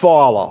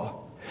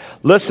follow.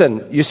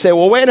 Listen, you say,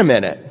 well, wait a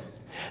minute.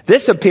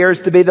 This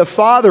appears to be the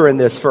Father in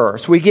this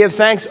verse. We give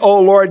thanks,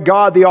 O Lord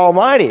God the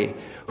Almighty.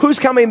 Who's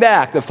coming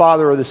back? The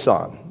Father or the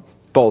Son?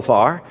 Both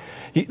are.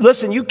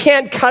 Listen, you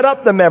can't cut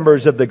up the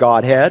members of the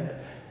Godhead.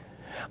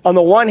 On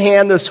the one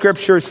hand, the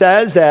Scripture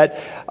says that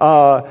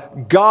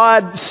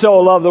God so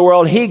loved the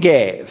world, He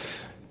gave.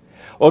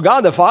 Well,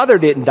 God the Father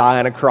didn't die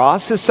on a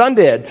cross. His Son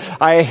did.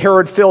 I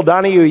heard Phil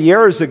Donahue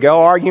years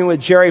ago arguing with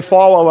Jerry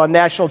Falwell on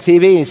national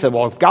TV. He said,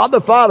 well, if God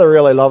the Father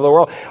really loved the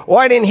world,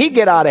 why didn't He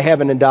get out of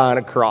heaven and die on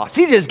a cross?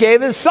 He just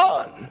gave His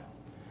Son.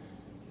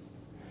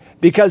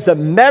 Because the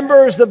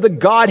members of the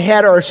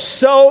Godhead are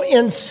so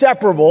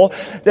inseparable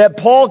that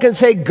Paul can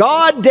say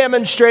God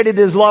demonstrated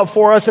His love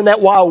for us, and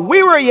that while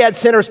we were yet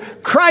sinners,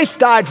 Christ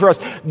died for us.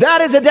 That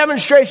is a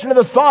demonstration of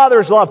the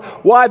Father's love.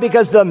 Why?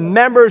 Because the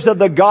members of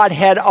the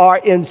Godhead are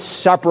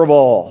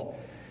inseparable.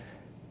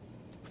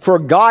 For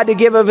God to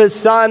give of His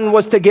Son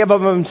was to give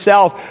of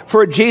Himself.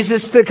 For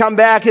Jesus to come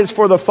back is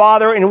for the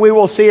Father, and we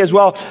will see as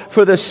well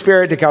for the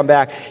Spirit to come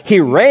back. He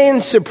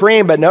reigns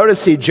supreme, but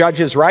notice He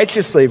judges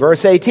righteously.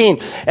 Verse 18,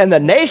 and the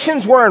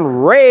nations were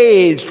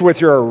enraged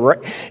with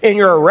and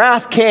your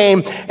wrath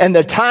came, and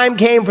the time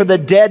came for the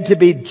dead to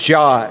be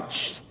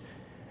judged.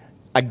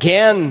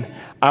 Again,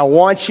 I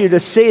want you to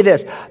see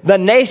this. The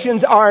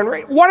nations are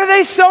enraged. What are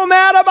they so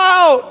mad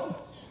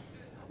about?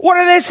 What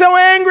are they so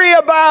angry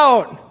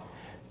about?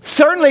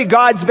 Certainly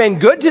God's been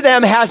good to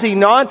them, has He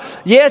not?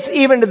 Yes,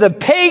 even to the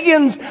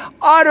pagans,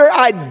 utter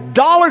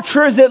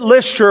idolaters at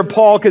Lystra,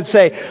 Paul could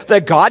say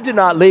that God did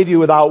not leave you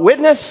without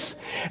witness,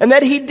 and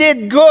that He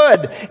did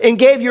good and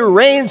gave you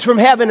rains from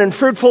heaven and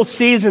fruitful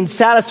seasons,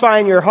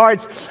 satisfying your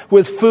hearts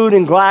with food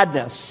and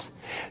gladness.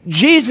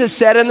 Jesus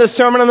said in the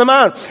Sermon on the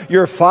Mount,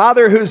 your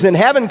Father who's in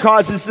heaven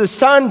causes the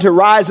sun to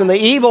rise on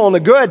the evil and the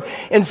good,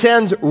 and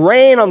sends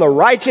rain on the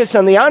righteous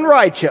and the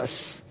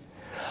unrighteous.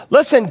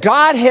 Listen,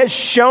 God has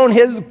shown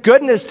His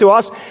goodness to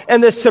us,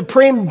 and the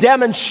supreme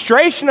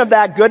demonstration of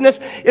that goodness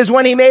is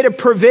when He made a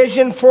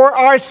provision for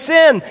our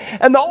sin.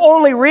 And the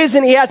only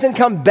reason He hasn't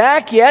come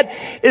back yet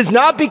is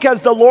not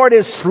because the Lord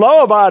is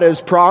slow about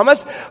His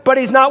promise, but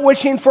He's not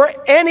wishing for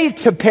any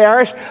to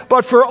perish,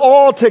 but for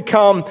all to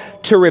come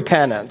to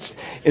repentance.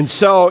 And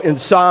so in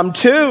Psalm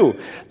 2,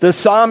 the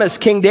psalmist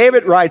King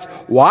David writes,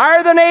 why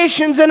are the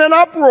nations in an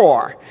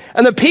uproar?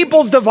 And the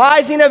peoples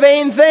devising a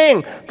vain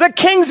thing. The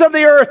kings of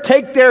the earth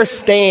take their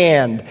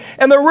stand,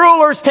 and the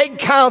rulers take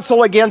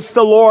counsel against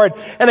the Lord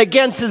and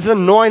against his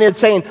anointed,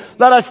 saying,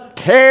 let us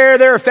tear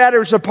their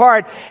fetters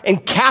apart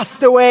and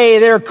cast away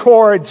their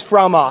cords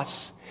from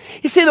us.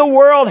 You see, the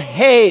world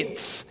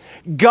hates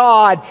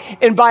God,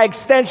 and by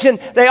extension,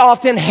 they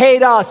often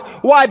hate us.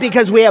 Why?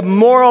 Because we have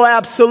moral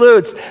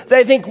absolutes.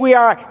 They think we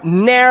are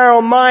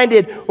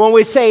narrow-minded when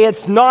we say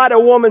it's not a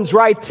woman's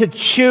right to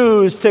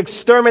choose to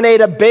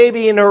exterminate a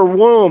baby in her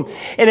womb,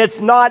 and it's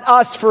not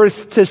us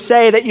to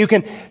say that you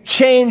can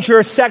change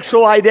your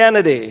sexual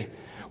identity.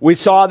 We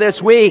saw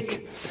this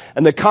week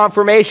in the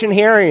confirmation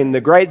hearing,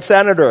 the great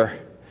senator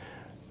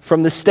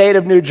from the state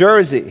of New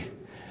Jersey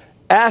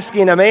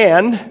asking a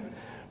man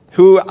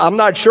who I'm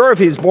not sure if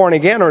he's born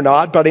again or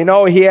not, but I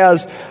know he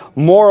has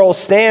moral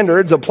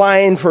standards,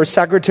 applying for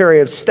Secretary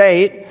of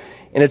State.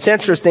 And it's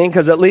interesting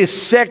because at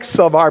least 6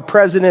 of our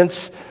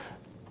president's,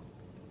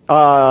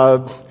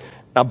 not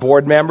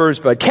board members,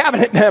 but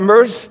cabinet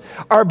members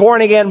are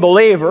born again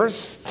believers.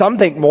 Some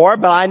think more,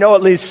 but I know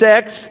at least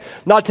 6.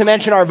 Not to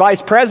mention our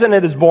vice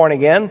president is born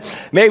again.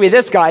 Maybe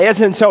this guy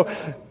isn't. So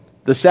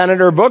the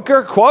Senator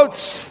Booker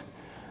quotes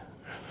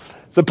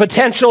the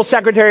potential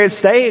Secretary of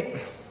State.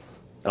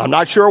 I'm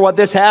not sure what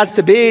this has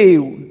to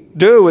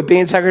do with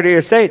being Secretary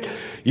of State.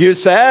 You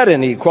said,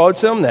 and he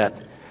quotes him, that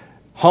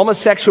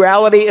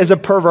homosexuality is a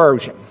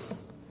perversion.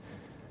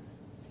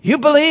 You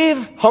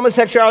believe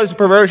homosexuality is a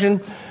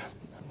perversion?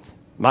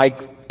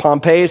 Mike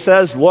Pompeo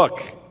says,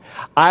 look,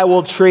 I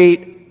will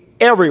treat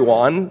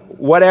everyone,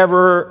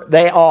 whatever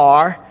they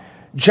are,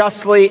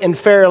 justly and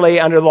fairly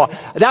under the law.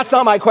 That's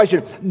not my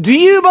question. Do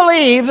you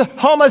believe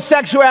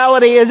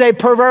homosexuality is a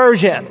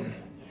perversion?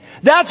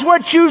 That's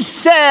what you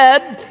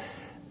said,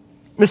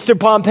 Mr.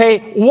 Pompeo.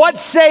 What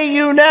say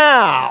you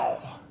now?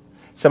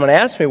 Someone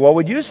asked me, what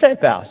would you say,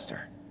 Pastor?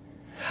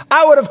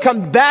 I would have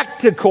come back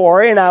to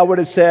Corey and I would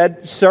have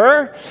said,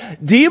 sir,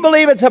 do you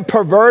believe it's a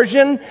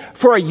perversion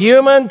for a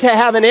human to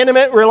have an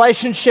intimate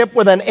relationship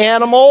with an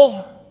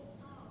animal?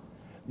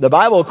 The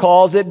Bible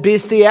calls it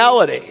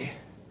bestiality.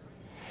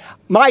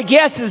 My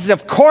guess is,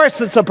 of course,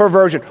 it's a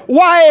perversion.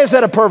 Why is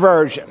it a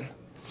perversion?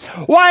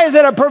 Why is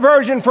it a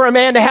perversion for a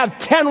man to have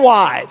 10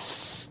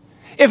 wives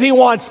if he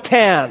wants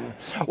 10?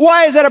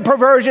 Why is it a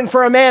perversion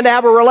for a man to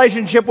have a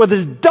relationship with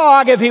his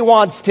dog if he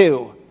wants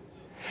to?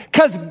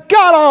 Because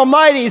God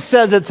Almighty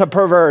says it's a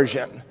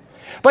perversion.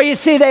 But you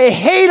see, they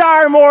hate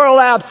our moral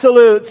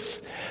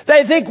absolutes.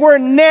 They think we're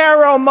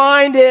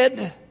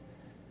narrow-minded.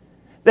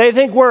 They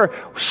think we're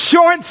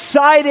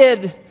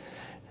short-sighted.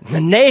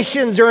 The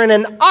nations are in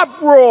an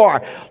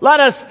uproar. Let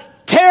us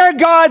tear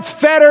God's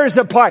fetters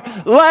apart.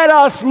 Let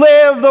us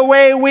live the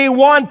way we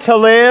want to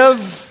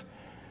live.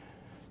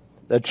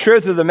 The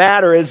truth of the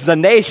matter is the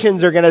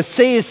nations are going to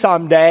see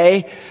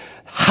someday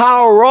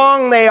how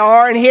wrong they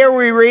are. And here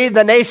we read,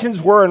 the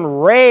nations were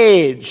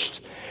enraged,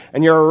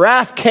 and your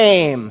wrath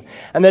came,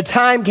 and the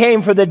time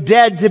came for the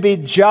dead to be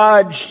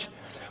judged.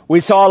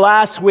 We saw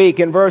last week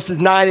in verses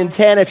 9 and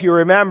 10, if you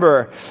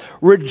remember,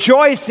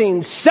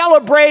 rejoicing,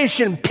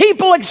 celebration,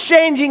 people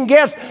exchanging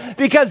gifts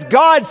because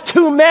God's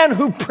 2 men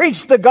who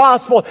preached the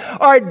gospel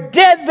are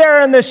dead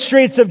there in the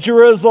streets of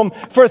Jerusalem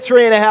for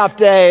 3.5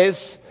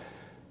 days.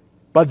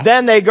 But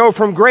then they go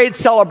from great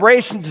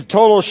celebration to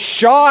total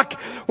shock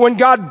when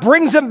God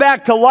brings them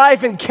back to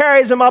life and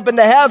carries them up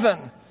into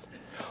heaven.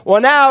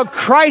 Well, now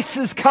Christ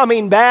is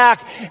coming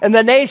back and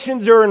the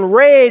nations are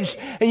enraged,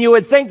 and you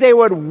would think they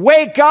would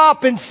wake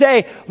up and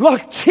say,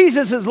 look,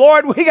 Jesus is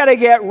Lord, we got to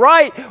get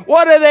right.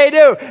 What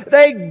do?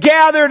 They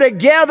gather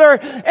together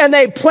and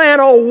they plan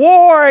a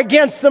war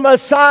against the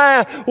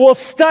Messiah. We'll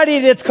study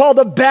it. It's called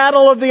the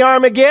Battle of the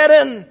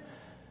Armageddon.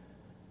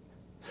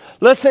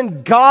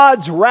 Listen,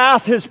 God's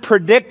wrath is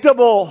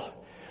predictable.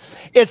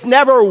 It's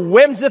never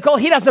whimsical.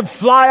 He doesn't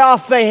fly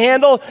off the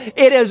handle.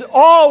 It is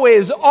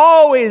always,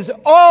 always,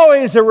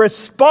 always a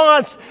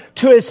response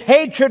to his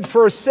hatred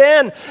for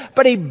sin.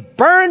 But he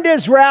burned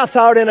his wrath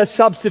out in a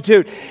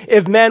substitute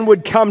if men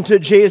would come to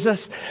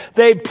Jesus.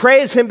 They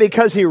praise him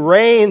because he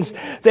reigns.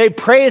 They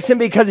praise him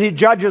because he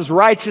judges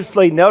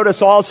righteously.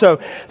 Notice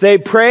also, they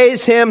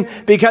praise him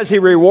because he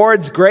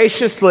rewards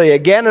graciously.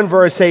 Again in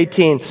verse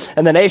 18,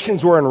 and the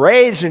nations were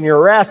enraged, and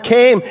your wrath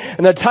came,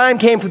 and the time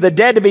came for the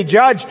dead to be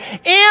judged,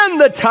 and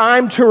the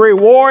time to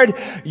reward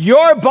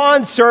your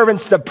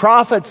bondservants, the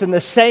prophets and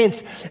the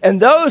saints, and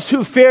those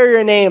who fear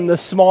your name, the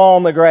small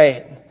and the great.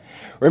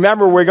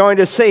 Remember, we're going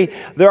to see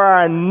there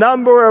are a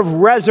number of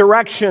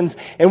resurrections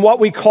in what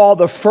we call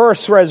the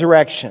first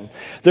resurrection.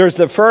 There's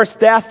the first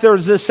death,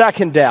 there's the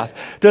second death.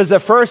 Does the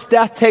first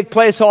death take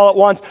place all at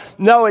once?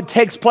 No, it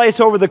takes place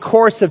over the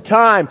course of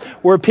time,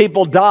 where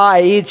people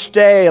die each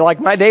day, like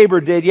my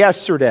neighbor did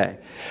yesterday.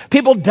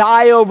 People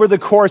die over the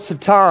course of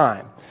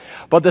time.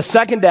 But the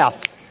second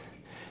death,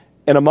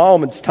 in a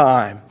moment's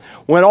time,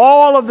 when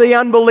all of the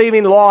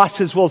unbelieving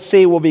losses we'll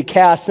see will be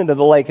cast into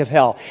the lake of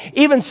hell.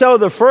 Even so,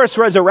 the first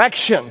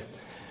resurrection,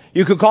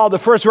 You could call it the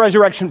first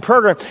resurrection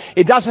program.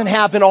 It doesn't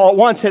happen all at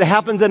once. It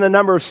happens in a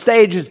number of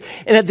stages.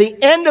 And at the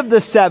end of the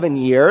 7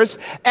 years,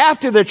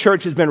 after the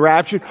church has been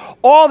raptured,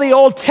 all the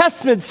Old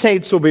Testament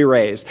saints will be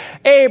raised.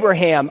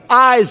 Abraham,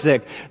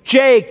 Isaac,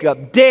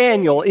 Jacob,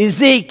 Daniel,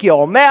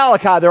 Ezekiel,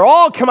 Malachi, they're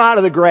all come out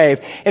of the grave.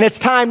 And it's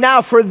time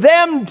now for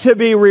them to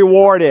be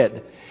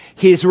rewarded.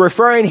 He's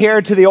referring here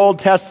to the Old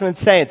Testament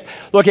saints.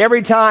 Look,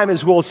 every time,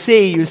 as we'll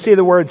see, you see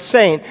the word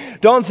saint,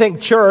 don't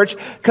think church,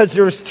 because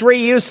there's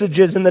 3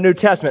 usages in the New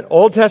Testament.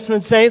 Old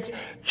Testament saints,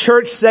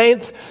 church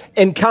saints,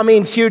 and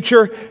coming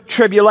future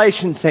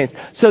tribulation saints.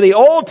 So the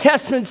Old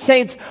Testament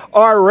saints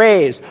are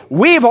raised.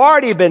 We've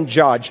already been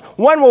judged.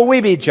 When will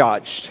we be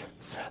judged?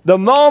 The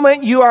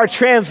moment you are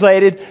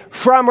translated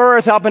from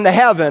earth up into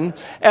heaven,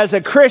 as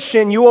a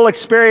Christian, you will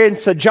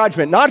experience a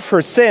judgment, not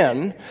for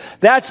sin.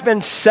 That's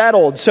been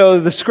settled, so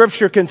the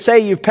scripture can say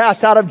you've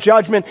passed out of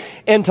judgment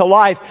into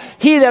life.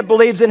 He that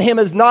believes in him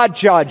is not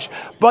judged,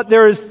 but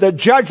there is the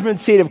judgment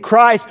seat of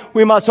Christ.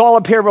 We must all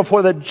appear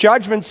before the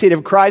judgment seat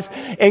of Christ,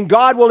 and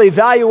God will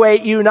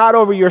evaluate you not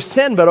over your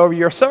sin, but over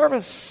your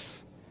service.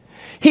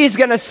 He's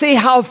going to see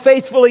how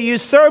faithfully you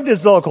served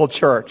his local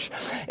church.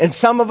 And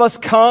some of us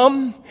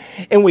come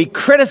and we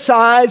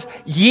criticize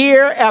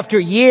year after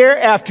year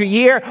after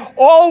year.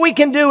 All we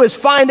can do is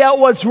find out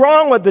what's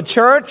wrong with the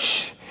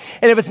church.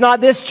 And if it's not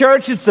this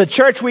church, it's the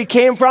church we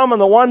came from and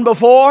the one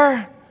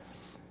before.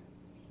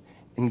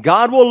 And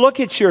God will look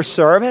at your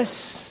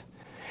service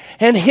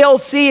and he'll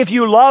see if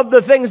you love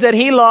the things that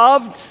he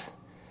loved.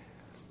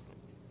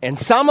 And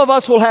some of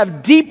us will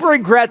have deep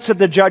regrets at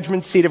the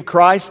judgment seat of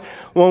Christ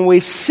when we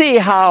see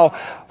how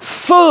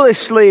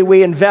foolishly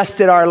we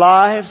invested our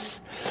lives.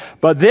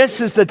 But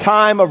this is the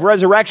time of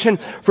resurrection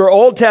for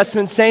Old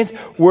Testament saints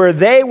where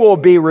they will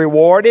be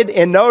rewarded.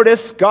 And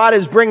notice, God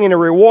is bringing a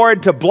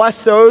reward to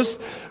bless those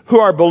who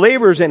are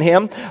believers in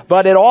him.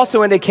 But it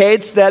also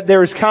indicates that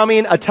there is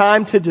coming a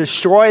time to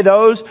destroy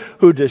those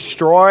who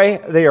destroy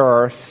the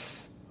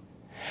earth.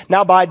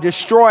 Now, by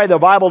destroy, the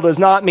Bible does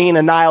not mean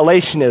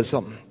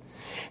annihilationism.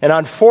 And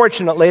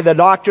unfortunately, the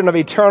doctrine of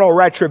eternal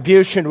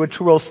retribution,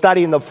 which we'll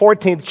study in the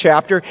 14th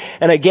chapter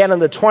and again in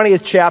the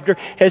 20th chapter,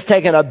 has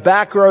taken a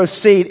back row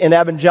seat in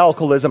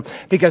evangelicalism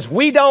because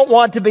we don't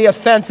want to be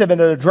offensive and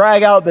to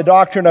drag out the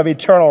doctrine of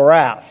eternal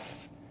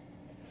wrath.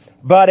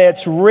 But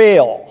it's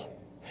real.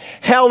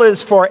 Hell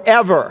is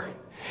forever.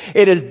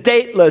 It is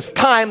dateless,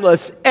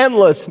 timeless,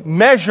 endless,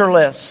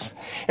 measureless.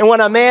 And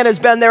when a man has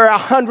been there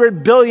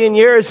 100 billion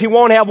years, he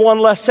won't have one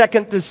less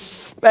second to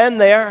spend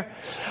there.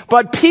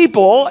 But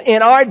people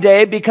in our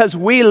day, because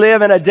we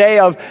live in a day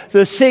of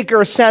the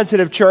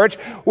seeker-sensitive church,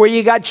 where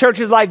you got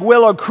churches like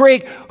Willow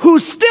Creek, who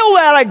still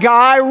let a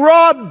guy,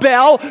 Rob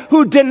Bell,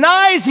 who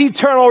denies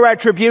eternal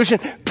retribution,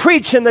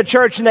 preach in the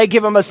church, and they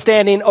give him a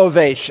standing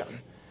ovation.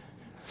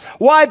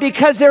 Why?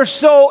 Because they're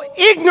so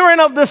ignorant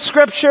of the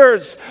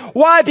scriptures.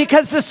 Why?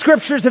 Because the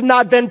scriptures have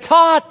not been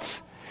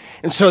taught.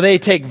 And so they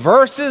take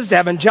verses,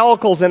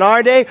 evangelicals in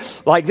our day,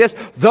 like this,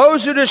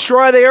 those who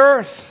destroy the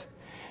earth.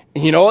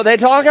 You know what they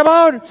talk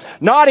about?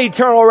 Not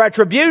eternal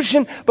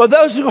retribution, but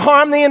those who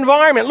harm the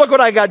environment. Look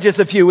what I got just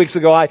a few weeks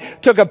ago. I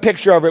took a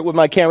picture of it with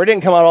my camera. It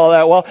didn't come out all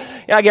that well.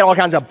 I get all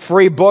kinds of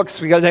free books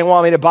because they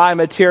want me to buy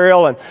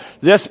material. And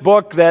this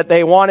book that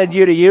they wanted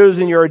you to use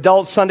in your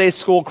adult Sunday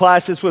school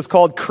classes was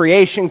called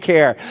Creation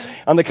Care.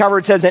 On the cover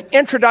it says, An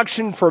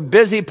Introduction for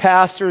Busy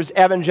Pastors,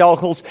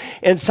 Evangelicals,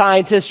 and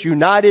Scientists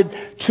United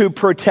to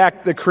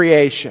Protect the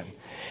Creation.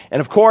 And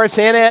of course,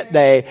 in it,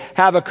 they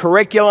have a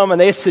curriculum, and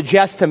they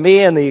suggest to me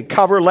in the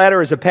cover letter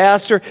as a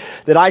pastor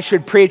that I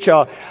should preach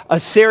a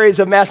series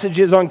of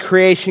messages on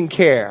creation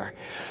care.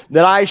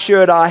 That I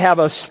should have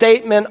a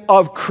statement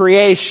of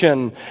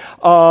creation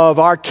of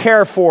our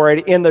care for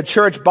it in the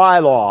church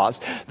bylaws.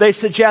 They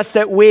suggest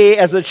that we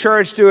as a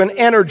church do an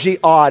energy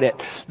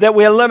audit, that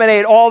we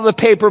eliminate all the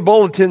paper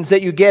bulletins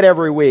that you get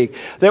every week,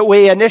 that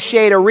we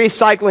initiate a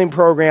recycling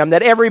program,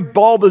 that every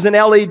bulb is an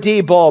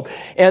LED bulb,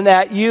 and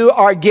that you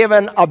are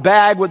given a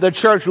bag with the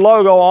church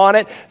logo on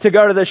it to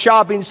go to the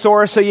shopping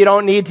store so you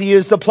don't need to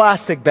use the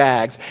plastic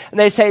bags. And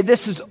they say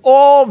this is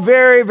all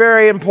very,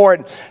 very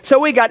important. So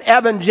we got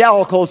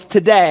evangelicals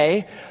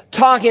today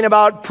talking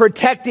about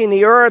protecting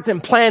the earth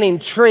and planting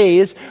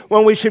trees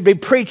when we should be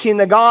preaching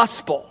the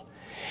gospel.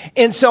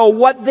 And so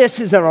what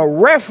this is a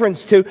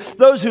reference to,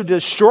 those who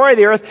destroy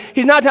the earth,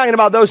 he's not talking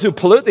about those who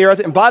pollute the earth.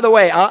 And by the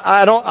way,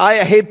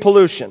 I hate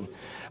pollution.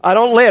 I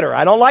don't litter.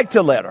 I don't like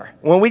to litter.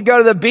 When we go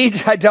to the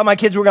beach, I tell my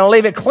kids we're going to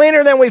leave it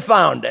cleaner than we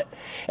found it.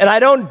 And I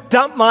don't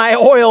dump my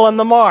oil in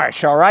the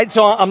marsh, all right?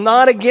 So I'm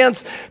not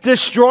against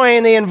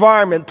destroying the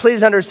environment.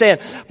 Please understand.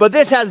 But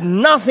this has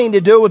nothing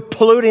to do with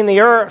polluting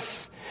the earth.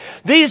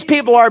 These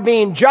people are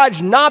being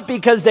judged not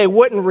because they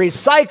wouldn't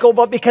recycle,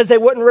 but because they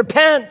wouldn't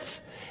repent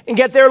and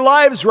get their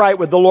lives right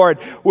with the Lord,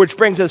 which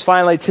brings us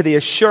finally to the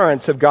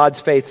assurance of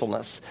God's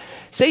faithfulness.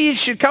 Say you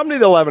should come to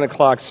the 11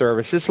 o'clock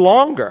service. It's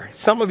longer.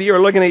 Some of you are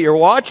looking at your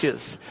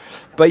watches,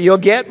 but you'll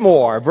get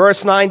more.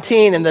 Verse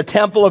 19, and the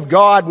temple of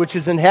God, which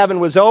is in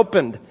heaven, was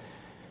opened.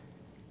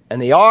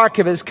 And the ark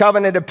of his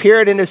covenant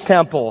appeared in his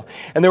temple.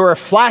 And there were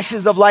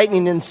flashes of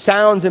lightning and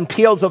sounds and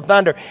peals of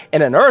thunder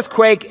and an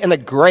earthquake and a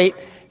great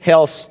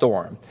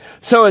hailstorm.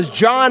 So as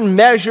John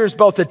measures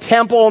both the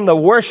temple and the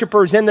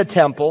worshipers in the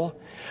temple,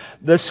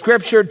 the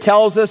scripture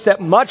tells us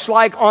that much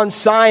like on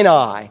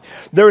Sinai,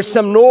 there's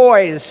some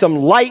noise, some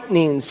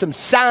lightning, some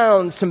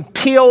sounds, some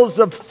peals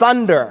of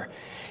thunder.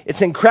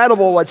 It's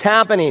incredible what's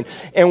happening.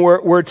 And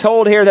we're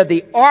told here that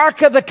the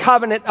Ark of the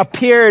Covenant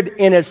appeared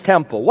in his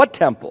temple. What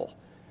temple?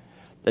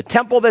 The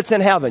temple that's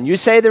in heaven. You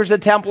say there's a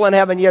temple in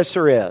heaven? Yes,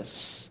 there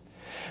is.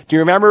 Do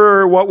you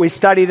remember what we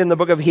studied in the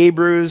book of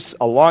Hebrews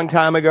a long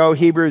time ago,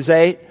 Hebrews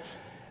 8?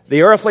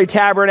 The earthly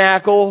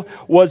tabernacle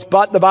was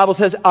but, the Bible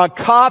says, a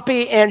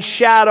copy and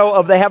shadow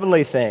of the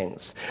heavenly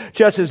things.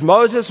 Just as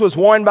Moses was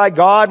warned by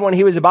God when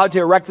he was about to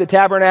erect the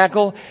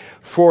tabernacle,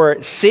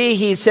 for see,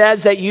 he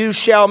says that you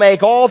shall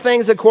make all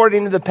things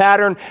according to the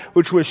pattern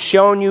which was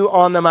shown you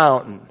on the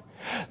mountain.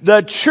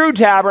 The true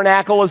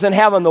tabernacle is in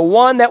heaven. The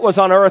one that was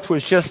on earth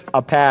was just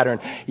a pattern.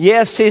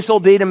 Yes,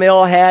 Cecil D.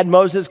 DeMille had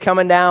Moses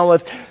coming down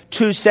with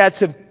 2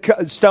 sets of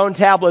stone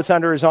tablets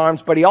under his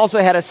arms, but he also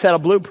had a set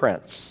of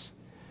blueprints.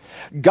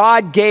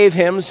 God gave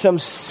him some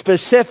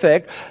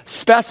specific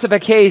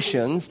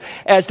specifications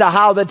as to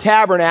how the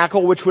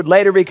tabernacle, which would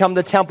later become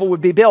the temple,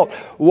 would be built.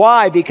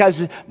 Why?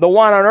 Because the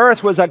one on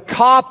earth was a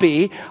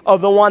copy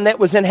of the one that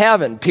was in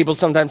heaven. People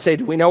sometimes say,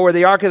 do we know where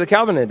the Ark of the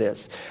Covenant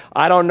is?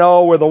 I don't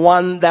know where the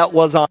one that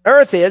was on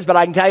earth is, but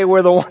I can tell you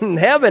where the one in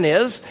heaven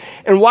is.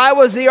 And why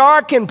was the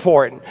Ark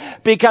important?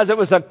 Because it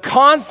was a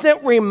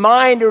constant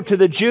reminder to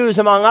the Jews,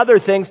 among other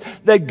things,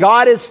 that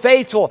God is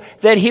faithful,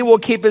 that he will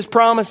keep his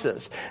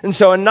promises. And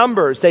so in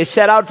Numbers, they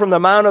set out from the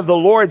Mount of the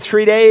Lord,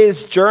 3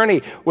 days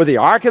journey with the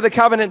Ark of the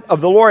Covenant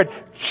of the Lord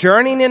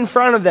journeying in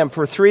front of them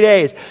for 3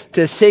 days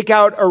to seek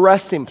out a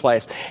resting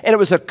place. And it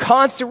was a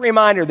constant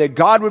reminder that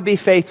God would be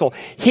faithful.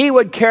 He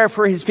would care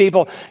for his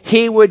people.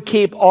 He would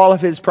keep all of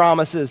his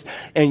promises.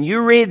 And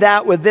you read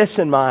that with this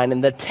in mind.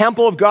 And the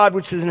temple of God,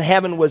 which is in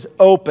heaven, was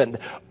opened.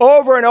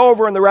 Over and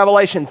over in the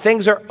Revelation,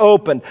 things are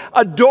opened.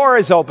 A door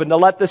is opened to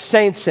let the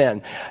saints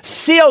in.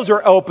 Seals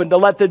are opened to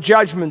let the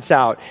judgments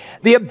out.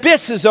 The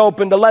abyss is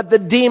open to let the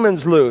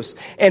demons loose.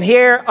 And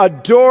here a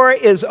door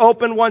is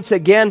opened once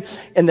again,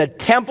 and the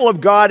temple of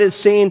God is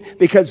seen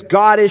because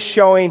God is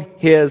showing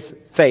his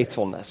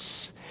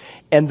faithfulness.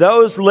 And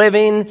those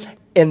living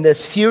in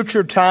this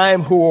future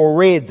time who will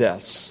read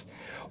this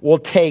will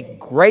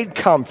take great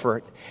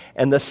comfort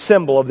in the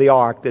symbol of the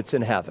ark that's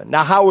in heaven.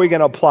 Now, how are we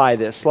going to apply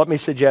this? Let me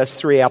suggest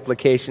 3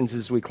 applications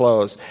as we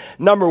close.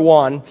 Number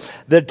 1,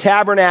 the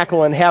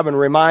tabernacle in heaven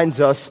reminds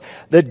us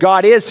that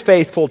God is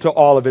faithful to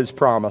all of his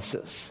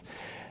promises.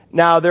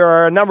 Now, there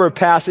are a number of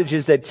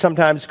passages that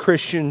sometimes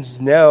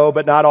Christians know,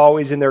 but not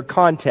always in their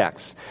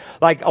context.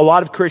 Like a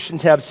lot of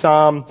Christians have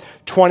Psalm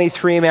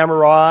 23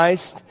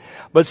 memorized,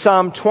 but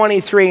Psalm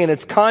 23 in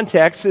its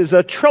context is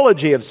a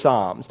trilogy of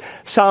Psalms.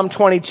 Psalm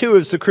 22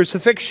 is the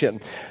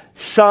crucifixion.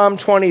 Psalm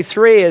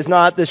 23 is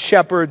not the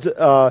shepherd's,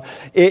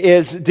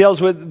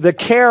 deals with the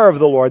care of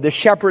the Lord, the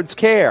shepherd's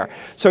care.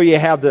 So you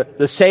have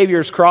the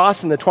Savior's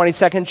cross in the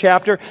 22nd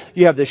chapter.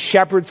 You have the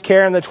shepherd's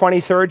care in the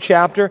 23rd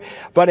chapter.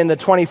 But in the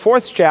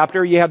 24th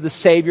chapter, you have the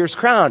Savior's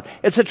crown.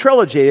 It's a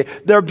trilogy.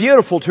 They're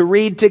beautiful to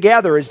read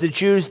together as the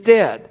Jews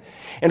did.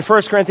 In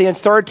 1 Corinthians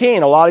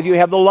 13, a lot of you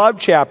have the love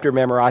chapter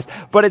memorized,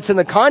 but it's in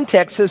the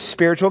context of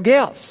spiritual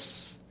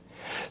gifts.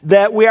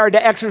 That we are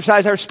to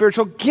exercise our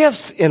spiritual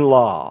gifts in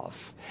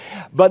love.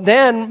 But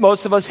then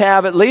most of us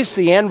have at least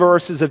the end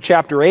verses of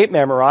chapter 8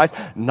 memorized.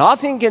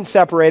 Nothing can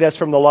separate us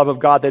from the love of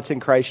God that's in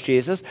Christ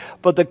Jesus.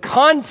 But the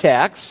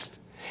context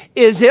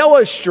is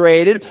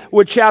illustrated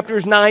with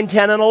chapters 9,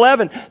 10, and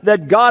 11.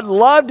 That God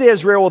loved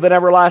Israel with an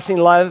everlasting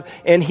love,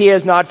 and he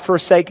has not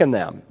forsaken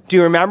them. Do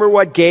you remember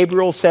what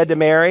Gabriel said to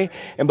Mary?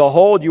 And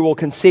behold, you will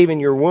conceive in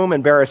your womb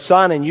and bear a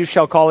son, and you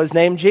shall call his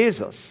name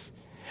Jesus.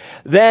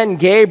 Then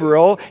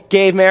Gabriel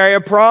gave Mary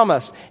a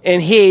promise,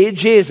 and he,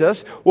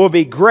 Jesus, will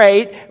be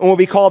great and will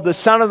be called the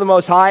Son of the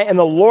Most High, and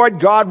the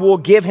Lord God will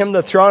give him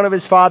the throne of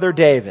his father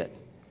David.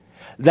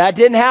 That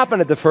didn't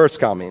happen at the first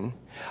coming,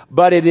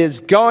 but it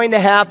is going to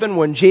happen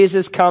when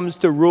Jesus comes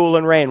to rule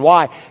and reign.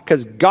 Why?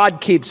 Because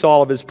God keeps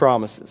all of his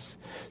promises.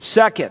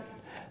 Second,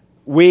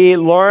 we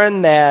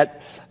learn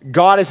that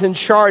God is in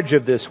charge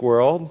of this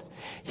world.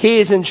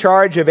 He's in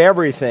charge of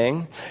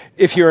everything.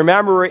 If you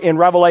remember in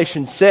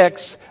Revelation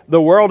 6,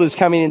 the world is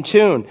coming in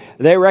tune.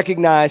 They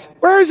recognize,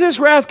 where is this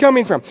wrath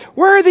coming from?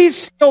 Where are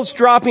these seals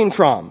dropping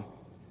from?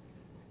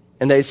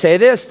 And they say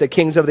this, the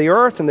kings of the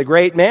earth and the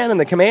great men and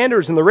the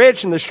commanders and the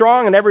rich and the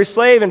strong and every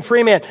slave and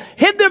free man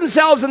hid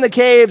themselves in the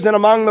caves and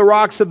among the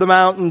rocks of the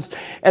mountains.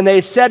 And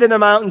they said in the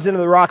mountains and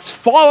in the rocks,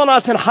 fall on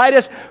us and hide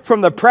us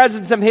from the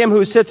presence of him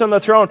who sits on the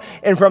throne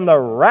and from the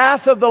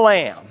wrath of the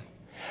Lamb.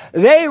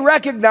 They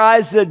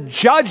recognize the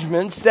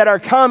judgments that are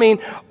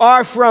coming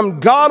are from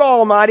God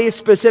Almighty,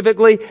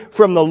 specifically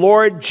from the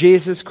Lord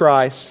Jesus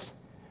Christ.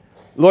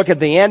 Look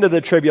at the end of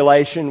the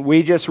tribulation.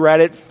 We just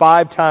read it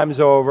 5 times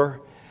over.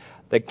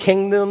 The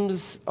kingdom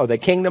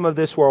of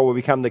this world will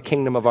become the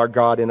kingdom of our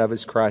God and of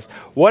his Christ.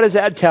 What does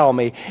that tell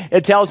me?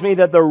 It tells me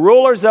that the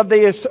rulers of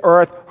this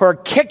earth who are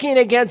kicking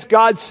against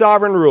God's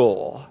sovereign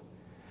rule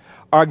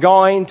are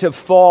going to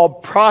fall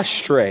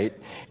prostrate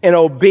in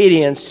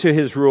obedience to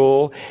his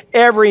rule.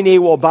 Every knee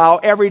will bow,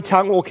 every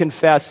tongue will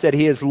confess that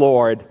he is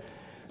Lord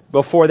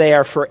before they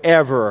are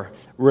forever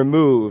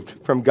removed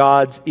from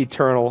God's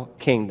eternal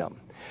kingdom.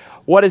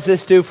 What does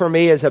this do for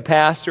me as a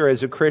pastor,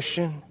 as a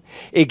Christian?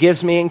 It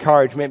gives me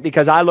encouragement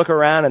because I look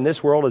around and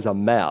this world is a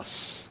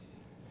mess.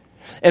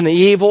 And the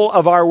evil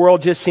of our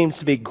world just seems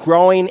to be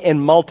growing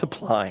and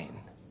multiplying.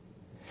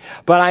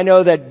 But I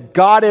know that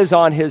God is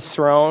on his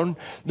throne,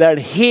 that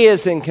he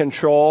is in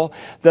control,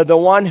 that the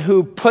one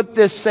who put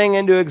this thing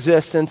into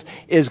existence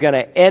is going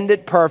to end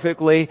it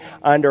perfectly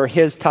under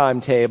his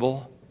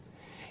timetable.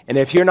 And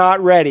if you're not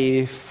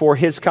ready for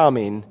his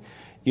coming,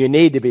 you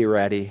need to be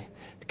ready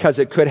because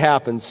it could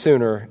happen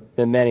sooner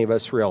than many of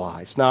us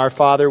realize. Now, our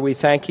Father, we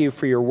thank you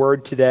for your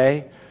word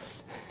today,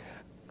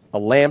 a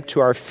lamp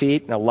to our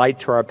feet and a light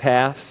to our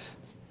path.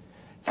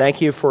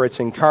 Thank you for its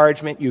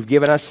encouragement. You've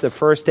given us the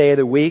first day of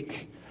the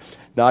week,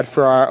 not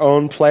for our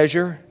own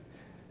pleasure,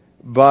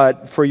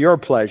 but for your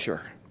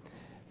pleasure.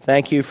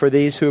 Thank you for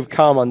these who have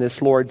come on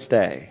this Lord's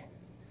Day,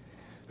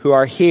 who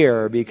are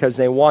here because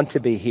they want to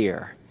be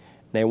here.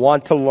 They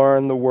want to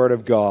learn the Word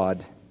of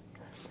God.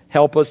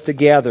 Help us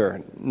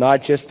together,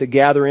 not just to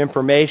gather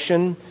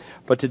information,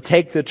 but to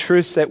take the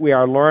truths that we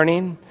are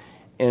learning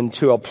and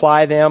to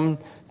apply them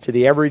to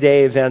the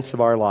everyday events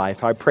of our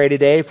life. I pray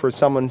today for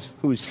someone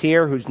who's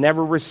here who's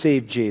never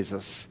received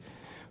Jesus,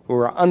 who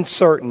are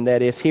uncertain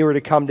that if he were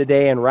to come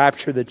today and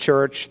rapture the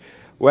church,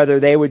 whether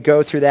they would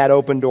go through that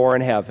open door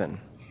in heaven.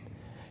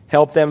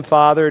 Help them,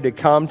 Father, to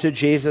come to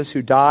Jesus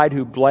who died,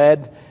 who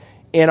bled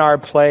in our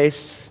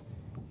place,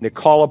 and to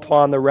call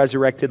upon the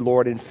resurrected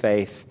Lord in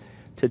faith,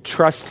 to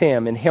trust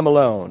him and him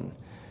alone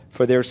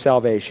for their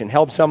salvation.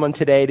 Help someone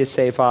today to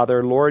say,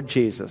 Father, Lord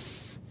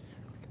Jesus,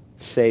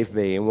 save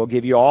me. And we'll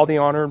give you all the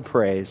honor and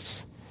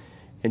praise.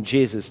 In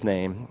Jesus'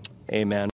 name, amen.